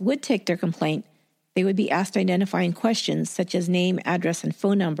police would take their complaint, they would be asked identifying questions such as name, address, and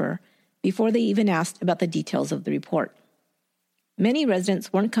phone number before they even asked about the details of the report. Many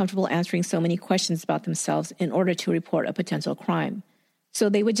residents weren't comfortable answering so many questions about themselves in order to report a potential crime, so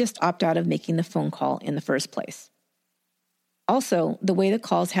they would just opt out of making the phone call in the first place. Also, the way the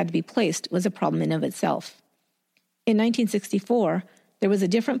calls had to be placed was a problem in of itself. In 1964, there was a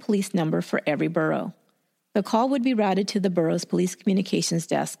different police number for every borough. The call would be routed to the borough's police communications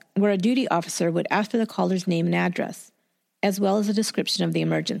desk, where a duty officer would ask for the caller's name and address, as well as a description of the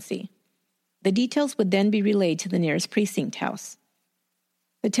emergency. The details would then be relayed to the nearest precinct house.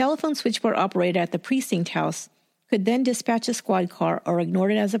 The telephone switchboard operator at the precinct house could then dispatch a squad car or ignore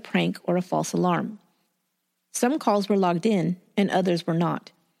it as a prank or a false alarm. Some calls were logged in, and others were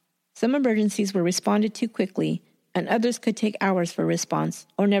not. Some emergencies were responded to quickly, and others could take hours for response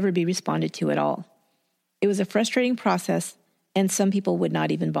or never be responded to at all. It was a frustrating process, and some people would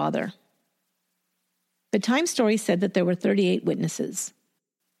not even bother. The Times story said that there were 38 witnesses,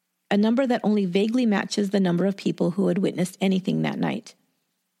 a number that only vaguely matches the number of people who had witnessed anything that night.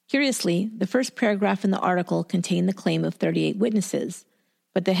 Curiously, the first paragraph in the article contained the claim of 38 witnesses,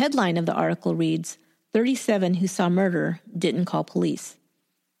 but the headline of the article reads, 37 who saw murder didn't call police.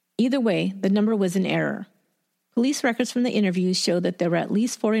 Either way, the number was in error. Police records from the interviews show that there were at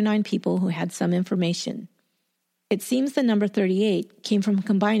least 49 people who had some information. It seems the number 38 came from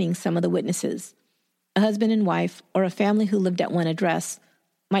combining some of the witnesses. A husband and wife, or a family who lived at one address,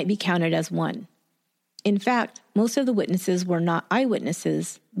 might be counted as one. In fact, most of the witnesses were not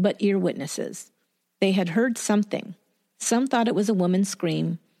eyewitnesses, but ear witnesses. They had heard something. Some thought it was a woman's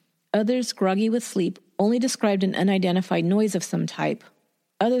scream. Others, groggy with sleep, only described an unidentified noise of some type.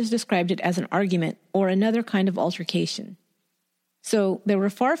 Others described it as an argument or another kind of altercation. So there were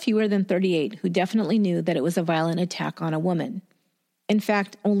far fewer than 38 who definitely knew that it was a violent attack on a woman. In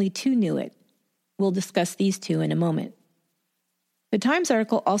fact, only 2 knew it. We'll discuss these 2 in a moment. The Times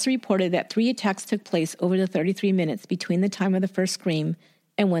article also reported that 3 attacks took place over the 33 minutes between the time of the first scream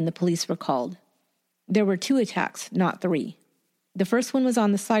and when the police were called. There were 2 attacks, not 3. The first one was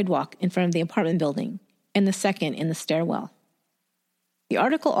on the sidewalk in front of the apartment building, and the second in the stairwell. The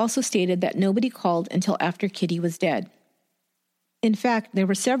article also stated that nobody called until after Kitty was dead. In fact, there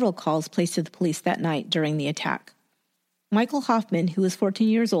were several calls placed to the police that night during the attack. Michael Hoffman, who was 14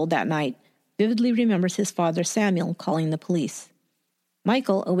 years old that night, vividly remembers his father Samuel calling the police.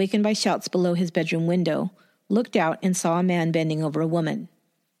 Michael, awakened by shouts below his bedroom window, looked out and saw a man bending over a woman.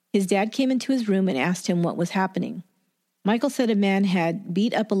 His dad came into his room and asked him what was happening. Michael said a man had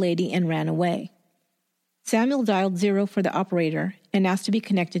beat up a lady and ran away. Samuel dialed 0 for the operator and asked to be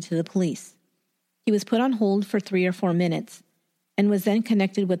connected to the police. He was put on hold for 3 or 4 minutes and was then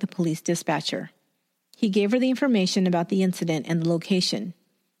connected with the police dispatcher. He gave her the information about the incident and the location.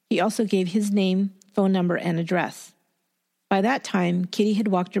 He also gave his name, phone number, and address. By that time, Kitty had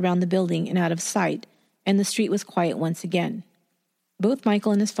walked around the building and out of sight, and the street was quiet once again. Both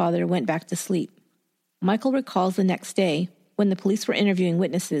Michael and his father went back to sleep. Michael recalls the next day, when the police were interviewing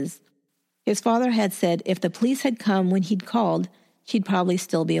witnesses, his father had said if the police had come when he'd called, she'd probably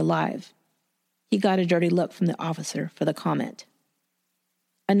still be alive. He got a dirty look from the officer for the comment.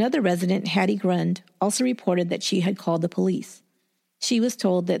 Another resident, Hattie Grund, also reported that she had called the police. She was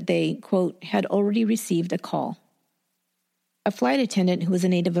told that they, quote, had already received a call. A flight attendant who was a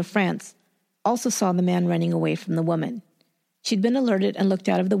native of France also saw the man running away from the woman. She'd been alerted and looked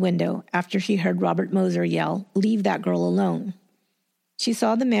out of the window after she heard Robert Moser yell, "Leave that girl alone." She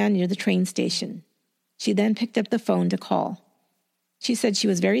saw the man near the train station. She then picked up the phone to call. She said she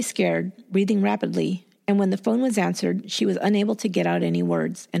was very scared, breathing rapidly, and when the phone was answered, she was unable to get out any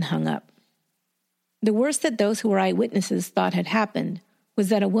words and hung up. The worst that those who were eyewitnesses thought had happened was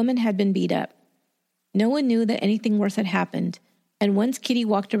that a woman had been beat up. No one knew that anything worse had happened, and once Kitty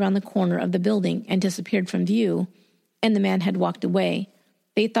walked around the corner of the building and disappeared from view, and the man had walked away,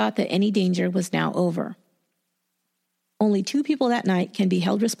 they thought that any danger was now over. Only 2 people that night can be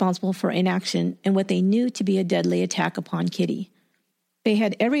held responsible for inaction in what they knew to be a deadly attack upon Kitty. They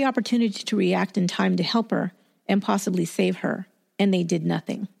had every opportunity to react in time to help her and possibly save her, and they did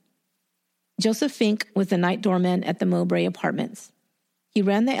nothing. Joseph Fink was the night doorman at the Mowbray Apartments. He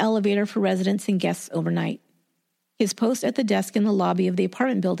ran the elevator for residents and guests overnight. His post at the desk in the lobby of the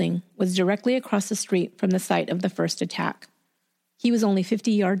apartment building was directly across the street from the site of the first attack. He was only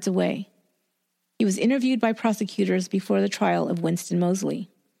 50 yards away. He was interviewed by prosecutors before the trial of Winston Moseley.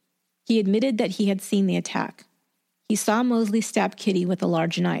 He admitted that he had seen the attack. He saw Moseley stab Kitty with a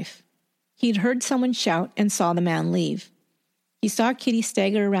large knife. He'd heard someone shout and saw the man leave. He saw Kitty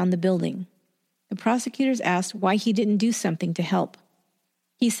stagger around the building. The prosecutors asked why he didn't do something to help.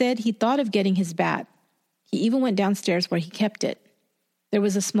 He said he thought of getting his bat. He even went downstairs where he kept it. There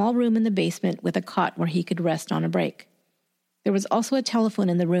was a small room in the basement with a cot where he could rest on a break. There was also a telephone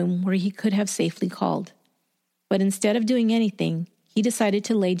in the room where he could have safely called. But instead of doing anything, he decided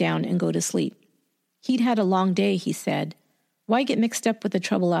to lay down and go to sleep. He'd had a long day, he said. Why get mixed up with the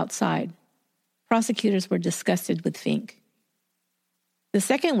trouble outside? Prosecutors were disgusted with Fink. The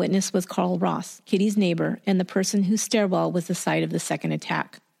second witness was Carl Ross, Kitty's neighbor, and the person whose stairwell was the site of the second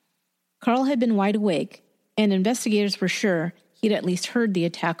attack. Carl had been wide awake, and investigators were sure he'd at least heard the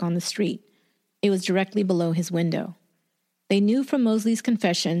attack on the street. It was directly below his window. They knew from Mosley's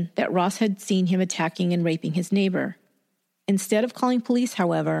confession that Ross had seen him attacking and raping his neighbor. Instead of calling police,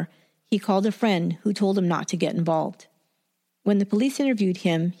 however, he called a friend who told him not to get involved. When the police interviewed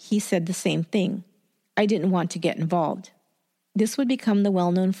him, he said the same thing. "I didn't want to get involved." This would become the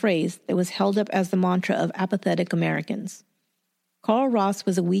well-known phrase that was held up as the mantra of apathetic Americans. Carl Ross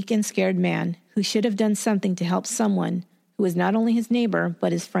was a weak and scared man who should have done something to help someone who was not only his neighbor,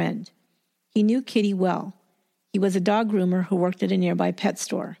 but his friend. He knew Kitty well. He was a dog groomer who worked at a nearby pet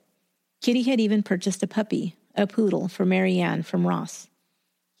store. Kitty had even purchased a puppy, a poodle, for Marianne from Ross.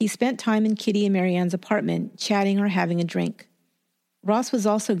 He spent time in Kitty and Marianne's apartment, chatting or having a drink. Ross was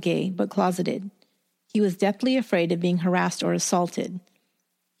also gay, but closeted. He was deathly afraid of being harassed or assaulted.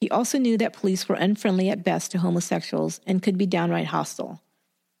 He also knew that police were unfriendly at best to homosexuals and could be downright hostile.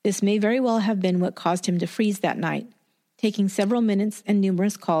 This may very well have been what caused him to freeze that night, taking several minutes and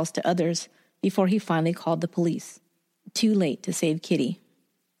numerous calls to others before he finally called the police. Too late to save Kitty.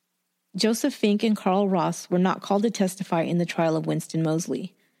 Joseph Fink and Carl Ross were not called to testify in the trial of Winston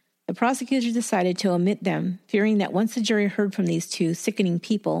Mosley. The prosecutors decided to omit them, fearing that once the jury heard from these two sickening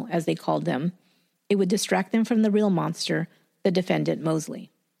people, as they called them, it would distract them from the real monster, the defendant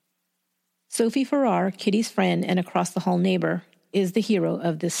Mosley. Sophie Farrar, Kitty's friend and across-the-hall neighbor, is the hero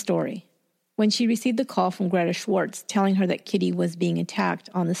of this story. When she received the call from Greta Schwartz telling her that Kitty was being attacked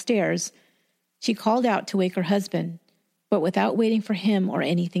on the stairs, she called out to wake her husband, but without waiting for him or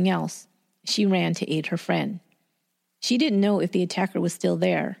anything else, she ran to aid her friend. She didn't know if the attacker was still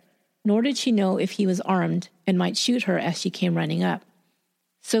there, nor did she know if he was armed and might shoot her as she came running up.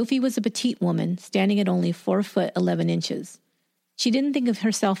 Sophie was a petite woman, standing at only 4 foot 11 inches. She didn't think of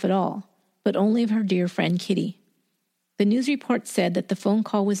herself at all, but only of her dear friend Kitty. The news report said that the phone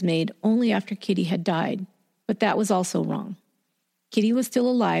call was made only after Kitty had died, but that was also wrong. Kitty was still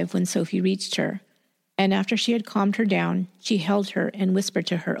alive when Sophie reached her, and after she had calmed her down, she held her and whispered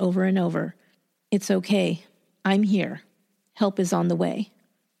to her over and over, "It's okay. I'm here. Help is on the way."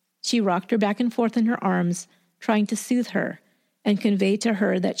 She rocked her back and forth in her arms, trying to soothe her and convey to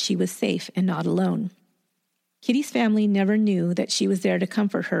her that she was safe and not alone. Kitty's family never knew that she was there to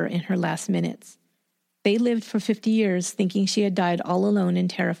comfort her in her last minutes. They lived for 50 years thinking she had died all alone and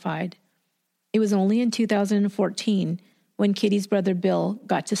terrified. It was only in 2014 when Kitty's brother Bill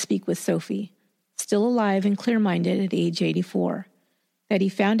got to speak with Sophie, still alive and clear-minded at age 84, that he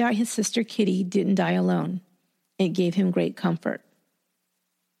found out his sister Kitty didn't die alone. It gave him great comfort.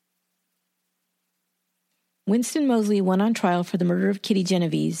 Winston Mosley went on trial for the murder of Kitty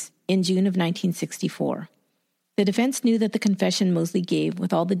Genovese in June of 1964. The defense knew that the confession Mosley gave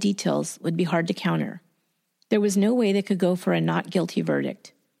with all the details would be hard to counter. There was no way they could go for a not guilty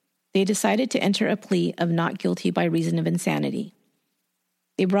verdict. They decided to enter a plea of not guilty by reason of insanity.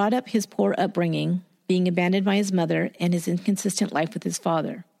 They brought up his poor upbringing, being abandoned by his mother, and his inconsistent life with his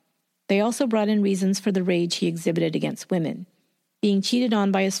father. They also brought in reasons for the rage he exhibited against women, being cheated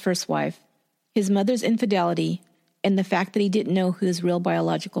on by his first wife, his mother's infidelity, and the fact that he didn't know who his real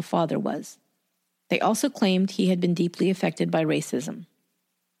biological father was. They also claimed he had been deeply affected by racism.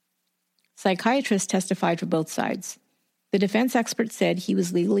 Psychiatrists testified for both sides. The defense expert said he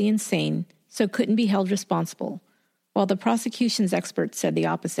was legally insane, so couldn't be held responsible, while the prosecution's expert said the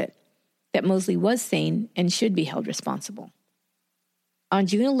opposite, that Mosley was sane and should be held responsible. On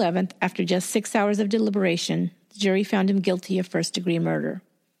June 11th, after just 6 hours of deliberation, the jury found him guilty of first-degree murder.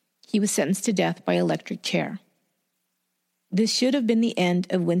 He was sentenced to death by electric chair. This should have been the end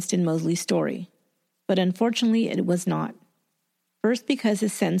of Winston Mosley's story, but unfortunately it was not. First, because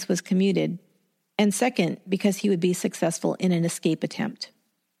his sentence was commuted, and second, because he would be successful in an escape attempt.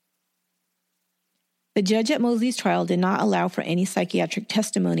 The judge at Mosley's trial did not allow for any psychiatric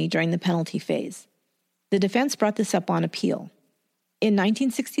testimony during the penalty phase. The defense brought this up on appeal. In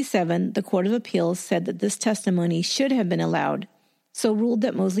 1967, the Court of Appeals said that this testimony should have been allowed, so ruled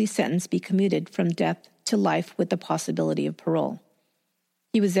that Mosley's sentence be commuted from death to life with the possibility of parole.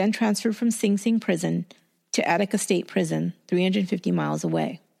 He was then transferred from Sing Sing Prison to Attica State Prison, 350 miles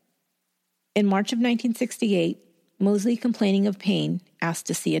away. In March of 1968, Mosley, complaining of pain, asked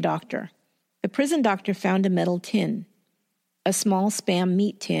to see a doctor. The prison doctor found a metal tin, a small Spam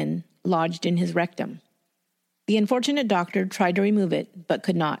meat tin, lodged in his rectum. The unfortunate doctor tried to remove it, but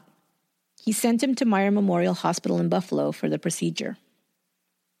could not. He sent him to Meyer Memorial Hospital in Buffalo for the procedure.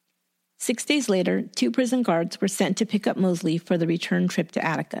 6 days later, 2 prison guards were sent to pick up Mosley for the return trip to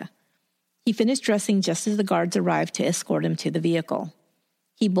Attica. He finished dressing just as the guards arrived to escort him to the vehicle.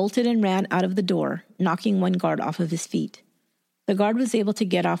 He bolted and ran out of the door, knocking one guard off of his feet. The guard was able to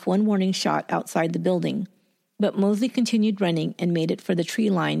get off one warning shot outside the building, but Mosley continued running and made it for the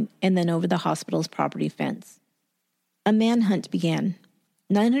tree line and then over the hospital's property fence. A manhunt began.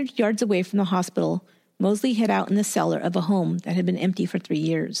 900 yards away from the hospital, Mosley hid out in the cellar of a home that had been empty for 3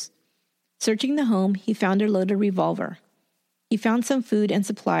 years. Searching the home, he found a loaded revolver. He found some food and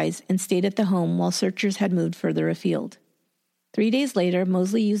supplies and stayed at the home while searchers had moved further afield. 3 days later,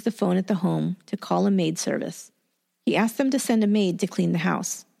 Mosley used the phone at the home to call a maid service. He asked them to send a maid to clean the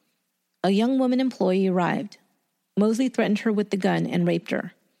house. A young woman employee arrived. Mosley threatened her with the gun and raped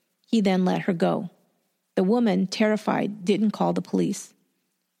her. He then let her go. The woman, terrified, didn't call the police.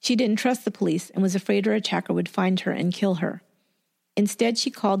 She didn't trust the police and was afraid her attacker would find her and kill her. Instead, she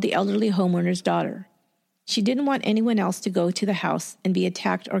called the elderly homeowner's daughter. She didn't want anyone else to go to the house and be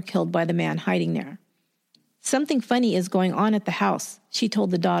attacked or killed by the man hiding there. "Something funny is going on at the house," she told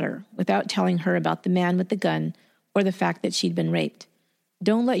the daughter, without telling her about the man with the gun or the fact that she'd been raped.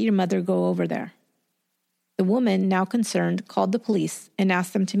 "Don't let your mother go over there." The woman, now concerned, called the police and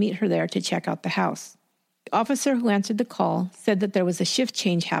asked them to meet her there to check out the house. The officer who answered the call said that there was a shift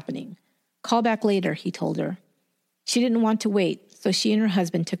change happening. "Call back later," he told her. She didn't want to wait, so she and her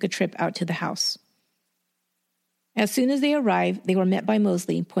husband took a trip out to the house. As soon as they arrived, they were met by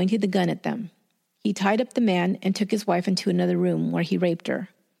Mosley, pointing the gun at them. He tied up the man and took his wife into another room where he raped her.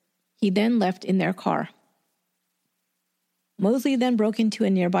 He then left in their car. Mosley then broke into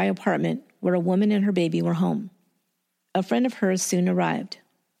a nearby apartment where a woman and her baby were home. A friend of hers soon arrived.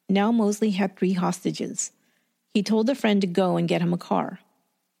 Now Mosley had 3 hostages. He told a friend to go and get him a car.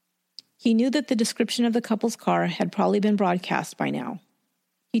 He knew that the description of the couple's car had probably been broadcast by now.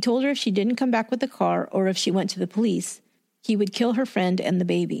 He told her if she didn't come back with the car or if she went to the police, he would kill her friend and the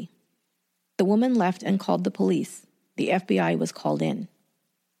baby. The woman left and called the police. The FBI was called in.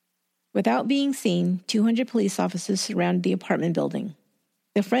 Without being seen, 200 police officers surrounded the apartment building.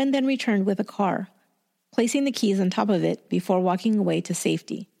 The friend then returned with a car, placing the keys on top of it before walking away to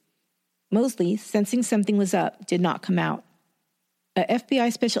safety. Mosley, sensing something was up, did not come out. A FBI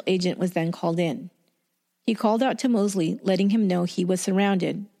special agent was then called in. He called out to Mosley, letting him know he was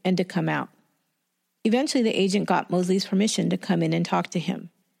surrounded and to come out. Eventually, the agent got Mosley's permission to come in and talk to him.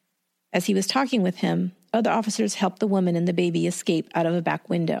 As he was talking with him, other officers helped the woman and the baby escape out of a back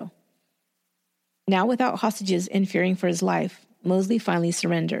window. Now without hostages and fearing for his life, Mosley finally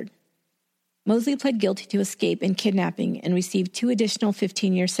surrendered. Mosley pled guilty to escape and kidnapping and received 2 additional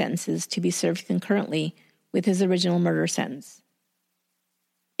 15-year sentences to be served concurrently with his original murder sentence.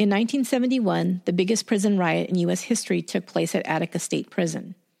 In 1971, the biggest prison riot in U.S. history took place at Attica State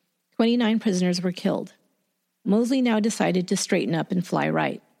Prison. 29 prisoners were killed. Mosley now decided to straighten up and fly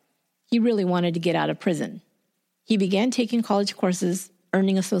right. He really wanted to get out of prison. He began taking college courses,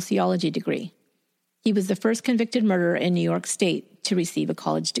 earning a sociology degree. He was the first convicted murderer in New York State to receive a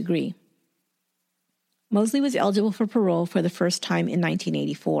college degree. Mosley was eligible for parole for the first time in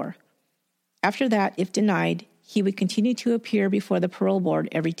 1984. After that, if denied, he would continue to appear before the parole board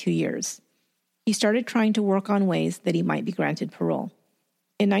every 2 years. He started trying to work on ways that he might be granted parole.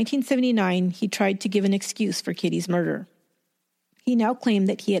 In 1979, he tried to give an excuse for Kitty's murder. He now claimed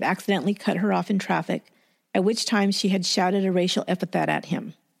that he had accidentally cut her off in traffic, at which time she had shouted a racial epithet at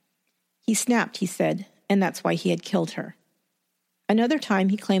him. He snapped, he said, and that's why he had killed her. Another time,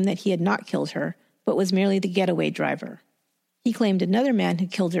 he claimed that he had not killed her, but was merely the getaway driver. He claimed another man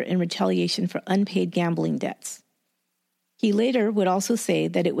had killed her in retaliation for unpaid gambling debts. He later would also say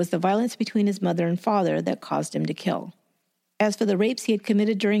that it was the violence between his mother and father that caused him to kill. As for the rapes he had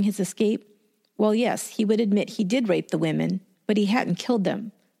committed during his escape, well, yes, he would admit he did rape the women, but he hadn't killed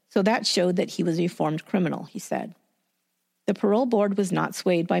them, so that showed that he was a reformed criminal, he said. The parole board was not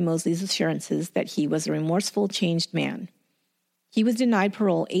swayed by Mosley's assurances that he was a remorseful, changed man. He was denied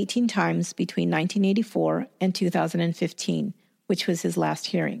parole 18 times between 1984 and 2015, which was his last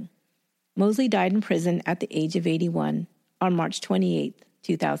hearing. Mosley died in prison at the age of 81 on March 28,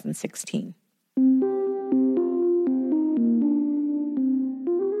 2016.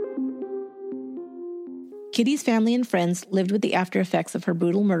 Kitty's family and friends lived with the after effects of her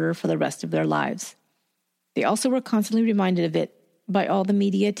brutal murder for the rest of their lives. They also were constantly reminded of it by all the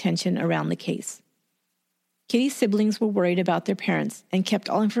media attention around the case. Kitty's siblings were worried about their parents and kept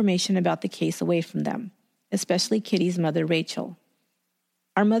all information about the case away from them, especially Kitty's mother, Rachel.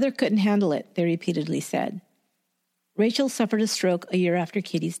 "Our mother couldn't handle it," they repeatedly said. Rachel suffered a stroke a year after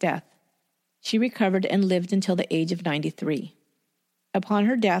Kitty's death. She recovered and lived until the age of 93. Upon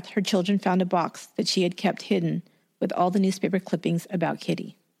her death, her children found a box that she had kept hidden with all the newspaper clippings about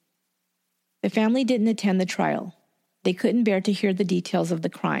Kitty. The family didn't attend the trial. They couldn't bear to hear the details of the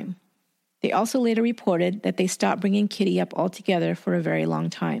crime. They also later reported that they stopped bringing Kitty up altogether for a very long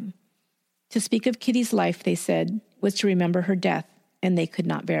time. To speak of Kitty's life, they said, was to remember her death, and they could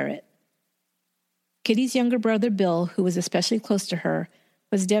not bear it. Kitty's younger brother, Bill, who was especially close to her,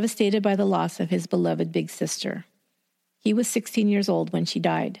 was devastated by the loss of his beloved big sister. He was 16 years old when she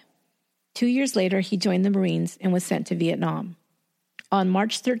died. 2 years later, he joined the Marines and was sent to Vietnam. On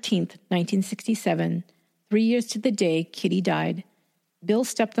March 13, 1967, 3 years to the day Kitty died, Bill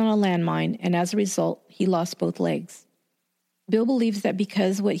stepped on a landmine, and as a result, he lost both legs. Bill believes that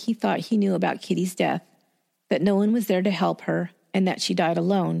because what he thought he knew about Kitty's death, that no one was there to help her, and that she died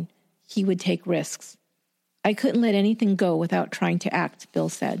alone, he would take risks. I couldn't let anything go without trying to act, Bill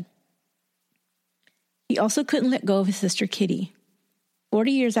said. He also couldn't let go of his sister Kitty.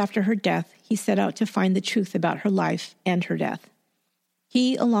 40 years after her death, he set out to find the truth about her life and her death.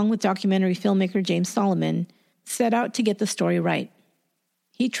 He, along with documentary filmmaker James Solomon, set out to get the story right.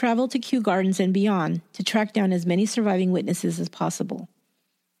 He traveled to Kew Gardens and beyond to track down as many surviving witnesses as possible.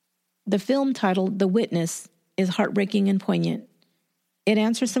 The film, titled The Witness, is heartbreaking and poignant. It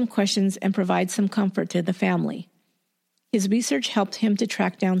answers some questions and provides some comfort to the family. His research helped him to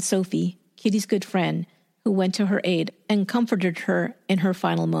track down Sophie, Kitty's good friend, who went to her aid and comforted her in her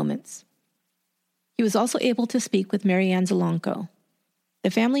final moments. He was also able to speak with Marianne Zelonko. The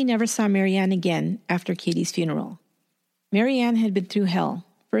family never saw Marianne again after Kitty's funeral. Marianne had been through hell,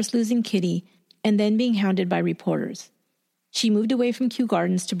 first losing Kitty and then being hounded by reporters. She moved away from Kew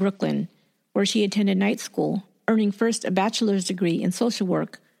Gardens to Brooklyn, where she attended night school, earning first a bachelor's degree in social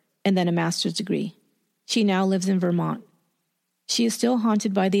work and then a master's degree. She now lives in Vermont. She is still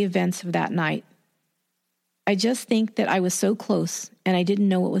haunted by the events of that night. I just think that I was so close and I didn't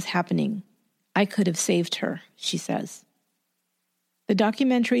know what was happening. I could have saved her, she says. The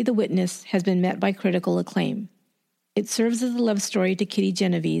documentary The Witness has been met by critical acclaim. It serves as a love story to Kitty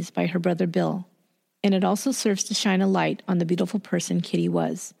Genovese by her brother Bill, and it also serves to shine a light on the beautiful person Kitty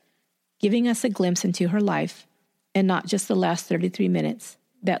was, giving us a glimpse into her life, and not just the last 33 minutes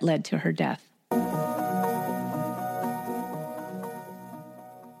that led to her death.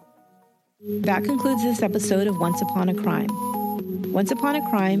 That concludes this episode of Once Upon a Crime. Once Upon a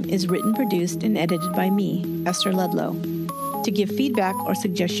Crime is written, produced, and edited by me, Esther Ludlow. To give feedback or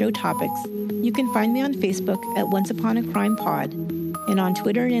suggest show topics, you can find me on Facebook at Once Upon a Crime Pod and on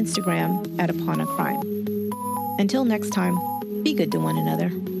Twitter and Instagram at Upon a Crime. Until next time, be good to one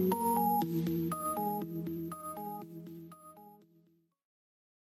another.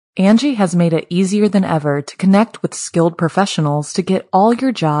 Angie has made it easier than ever to connect with skilled professionals to get all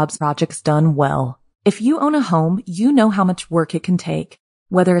your jobs projects done well. If you own a home, you know how much work it can take,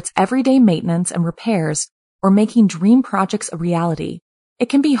 whether it's everyday maintenance and repairs or making dream projects a reality. It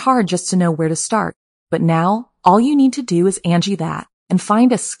can be hard just to know where to start, but now all you need to do is Angie that and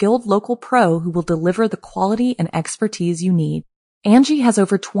find a skilled local pro who will deliver the quality and expertise you need. Angie has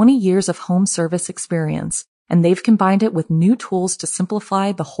over 20 years of home service experience, and they've combined it with new tools to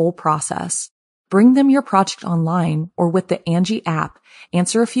simplify the whole process. Bring them your project online or with the Angie app,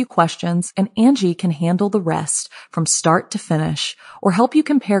 answer a few questions, and Angie can handle the rest from start to finish, or help you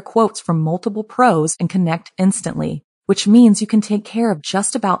compare quotes from multiple pros and connect instantly, which means you can take care of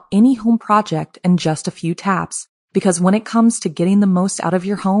just about any home project in just a few taps. Because when it comes to getting the most out of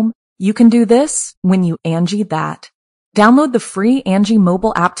your home, you can do this when you Angie that. Download the free Angie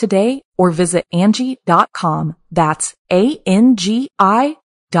mobile app today or visit Angie.com. That's ANGI.com.